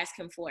that we ask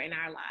him for in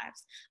our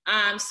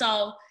lives?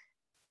 So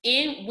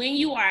when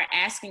you are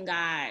asking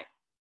God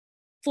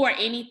for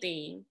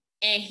anything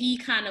and he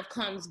kind of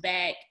comes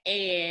back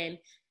and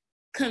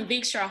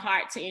convicts your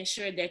heart to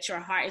ensure that your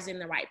heart is in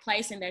the right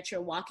place and that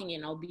you're walking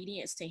in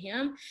obedience to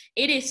him,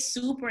 it is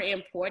super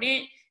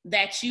important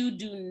that you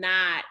do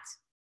not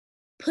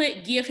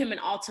give him an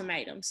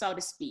ultimatum, so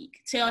to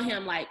speak. Tell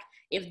him, like,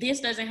 if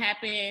this doesn't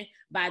happen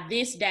by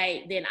this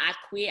date, then I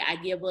quit, I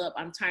give up,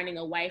 I'm turning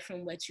away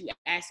from what you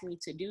asked me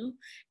to do,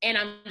 and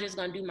I'm just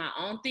gonna do my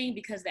own thing,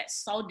 because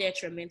that's so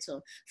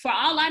detrimental. For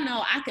all I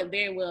know, I could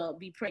very well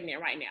be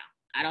pregnant right now.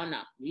 I don't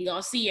know. We're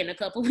gonna see in a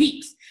couple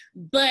weeks.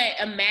 But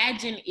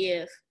imagine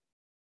if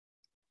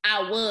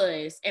I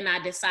was, and I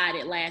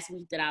decided last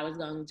week that I was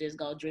gonna just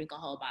go drink a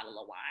whole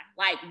bottle of wine.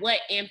 Like, what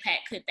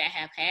impact could that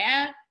have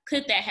had?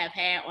 Could that have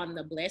had on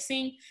the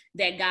blessing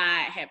that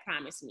God had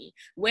promised me?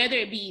 Whether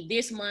it be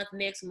this month,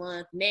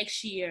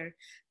 next year,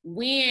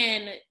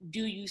 when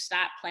do you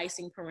stop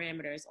placing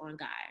parameters on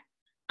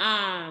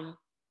God?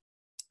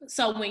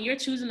 So when you're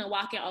choosing to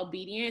walk in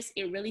obedience,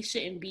 it really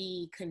shouldn't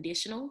be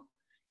conditional.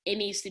 It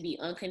needs to be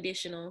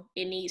unconditional.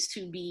 It needs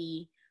to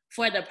be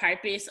for the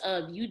purpose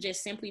of you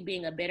just simply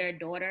being a better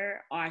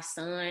daughter or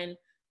son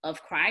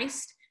of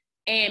Christ,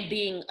 and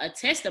being a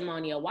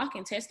testimony, a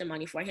walking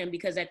testimony for him.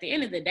 Because at the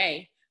end of the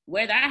day,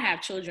 whether I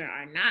have children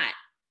or not,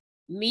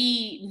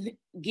 me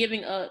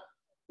giving up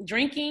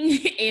drinking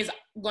is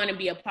going to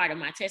be a part of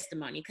my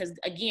testimony. Because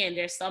again,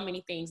 there's so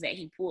many things that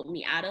he pulled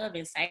me out of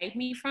and saved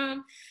me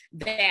from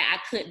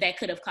that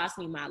could have cost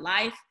me my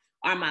life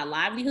or my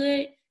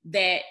livelihood,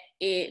 that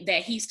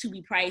he's to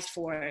be praised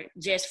for,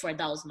 just for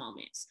those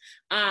moments.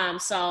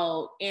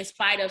 So in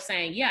spite of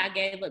saying, yeah, I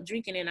gave up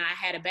drinking and I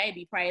had a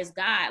baby, praise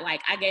God,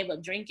 like I gave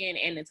up drinking,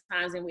 and the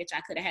times in which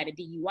I could have had a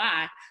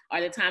DUI,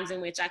 or the times in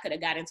which I could have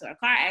got into a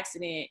car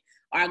accident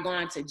or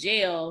gone to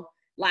jail,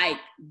 like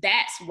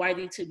that's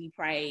worthy to be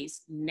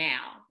praised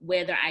now,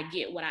 whether I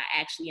get what I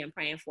actually am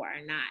praying for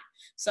or not.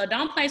 So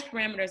don't place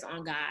parameters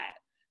on God.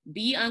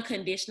 Be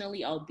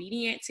unconditionally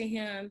obedient to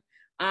him.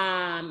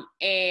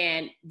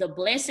 And the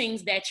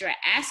blessings that you're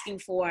asking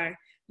for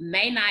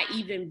may not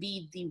even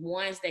be the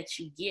ones that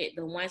you get.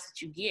 The ones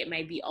that you get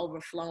may be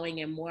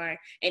overflowing and more,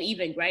 and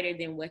even greater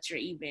than what you're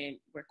even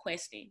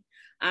requesting.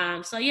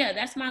 So yeah,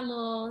 that's my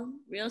little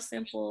real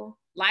simple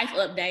life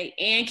update.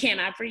 And can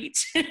I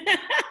preach?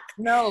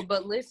 No,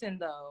 but listen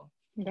though,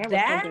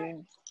 that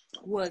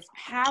was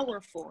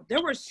powerful.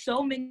 There were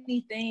so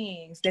many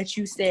things that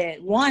you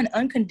said. One,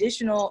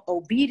 unconditional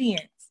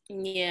obedience.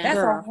 Yeah, that's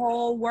a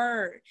whole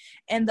word.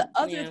 And the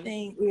other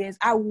thing is,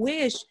 I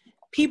wish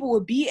people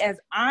would be as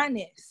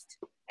honest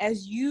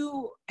as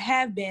you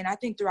have been, I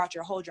think throughout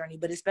your whole journey,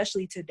 but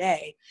especially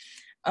today,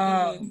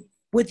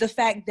 with the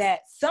fact that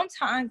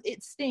sometimes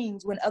it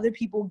stings when other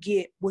people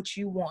get what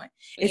you want,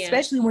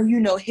 especially when you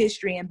know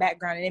history and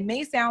background. And it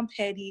may sound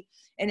petty,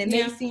 and it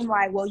may seem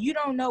like, well, you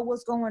don't know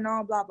what's going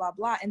on, blah, blah,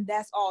 blah. And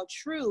that's all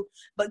true.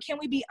 But can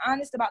we be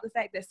honest about the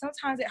fact that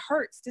sometimes it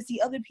hurts to see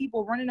other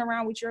people running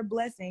around with your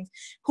blessings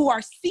who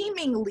are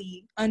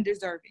seemingly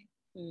undeserving?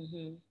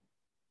 Mm-hmm.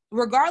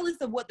 Regardless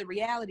of what the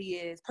reality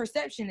is,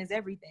 perception is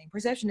everything.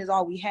 Perception is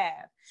all we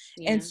have.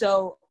 Yeah. And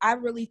so I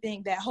really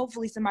think that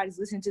hopefully somebody's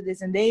listening to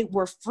this and they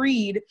were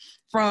freed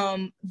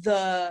from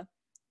the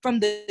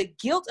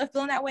guilt of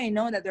feeling that way and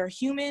knowing that they're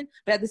human,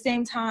 but at the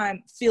same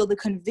time feel the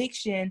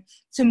conviction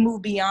to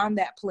move beyond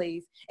that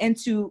place and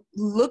to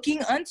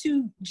looking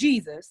unto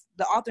Jesus,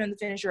 the author and the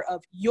finisher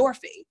of your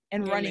faith,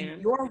 and running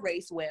your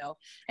race well,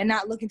 and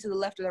not looking to the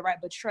left or the right,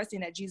 but trusting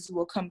that Jesus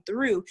will come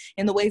through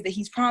in the ways that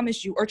he's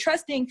promised you, or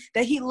trusting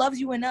that he loves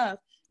you enough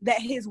that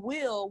his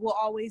will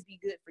always be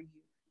good for you.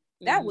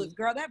 That was,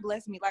 girl, that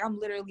blessed me. Like, I'm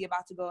literally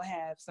about to go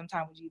have some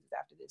time with Jesus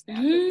after this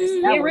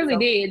now. It really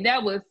did.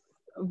 That was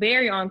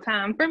very on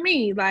time for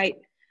me. Like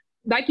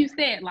you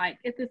said, like,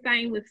 it's the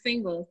same with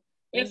singles.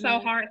 It's so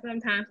hard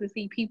sometimes to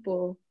see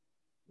people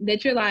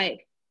that you're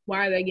like,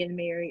 why are they getting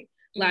married?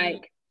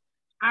 Like,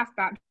 I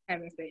stopped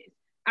having sex.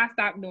 I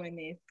stopped doing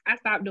this. I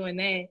stopped doing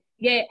that.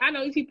 Yeah, I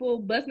know these people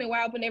busting it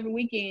wide open every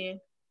weekend,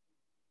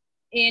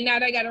 and now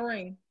they got a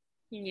ring.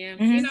 Yeah.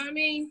 You know what I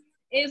mean?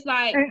 It's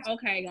like,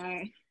 okay,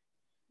 guys.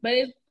 But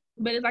it's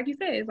like you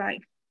said, it's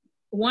like,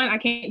 one, I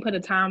can't put a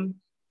timeline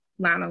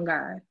on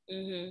God.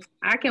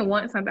 I can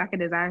want something, I can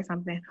desire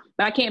something,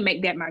 but I can't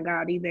make that my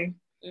God either.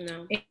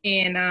 No.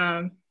 And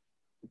I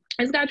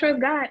just gotta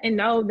trust God and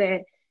know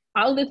that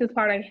all of this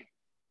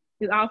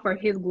is all for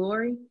His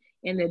glory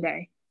in the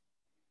day.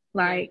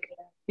 Like,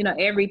 you know,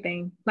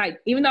 everything. Like,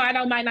 even though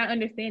I might not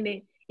understand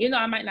it, even though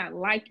I might not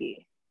like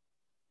it,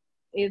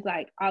 it's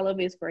like all of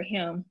it's for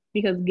Him,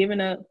 because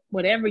giving up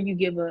whatever you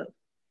give up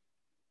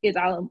is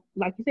all,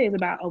 like you said, it's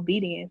about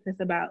obedience. It's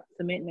about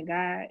submitting to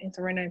God and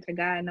surrendering to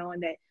God,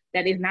 knowing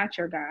that is not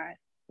your God,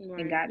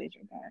 and God is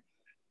your God.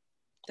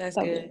 That's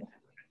so good.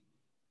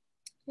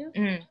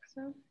 Yeah.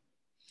 So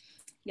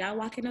y'all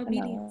walk in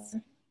obedience.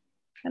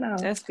 I know.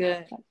 That's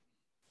good.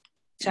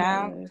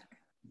 Child,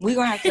 we're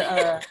gonna have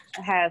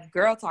to have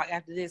girl talk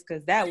after this,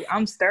 because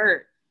I'm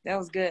stirred. That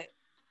was good.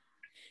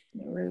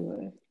 It really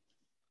was.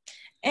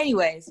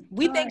 Anyways,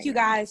 we thank you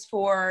guys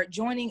for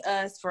joining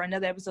us for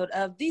another episode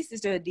of the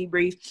Sisterhood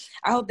Debrief.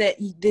 I hope that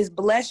this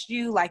blessed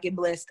you like it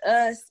blessed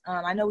us.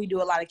 I know we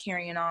do a lot of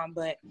carrying on,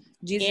 but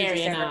Jesus is the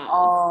center of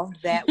all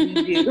that we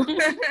do.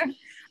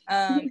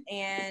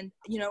 And,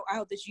 you know, I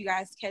hope that you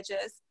guys catch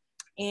us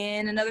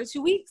in another 2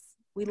 weeks.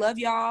 We love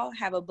y'all.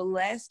 Have a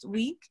blessed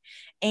week.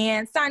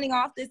 And signing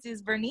off, this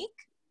is Vernique,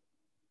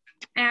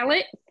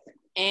 Alex,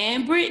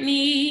 and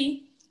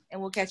Brittany.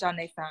 And we'll catch y'all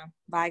next time.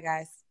 Bye,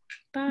 guys.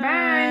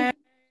 Bye.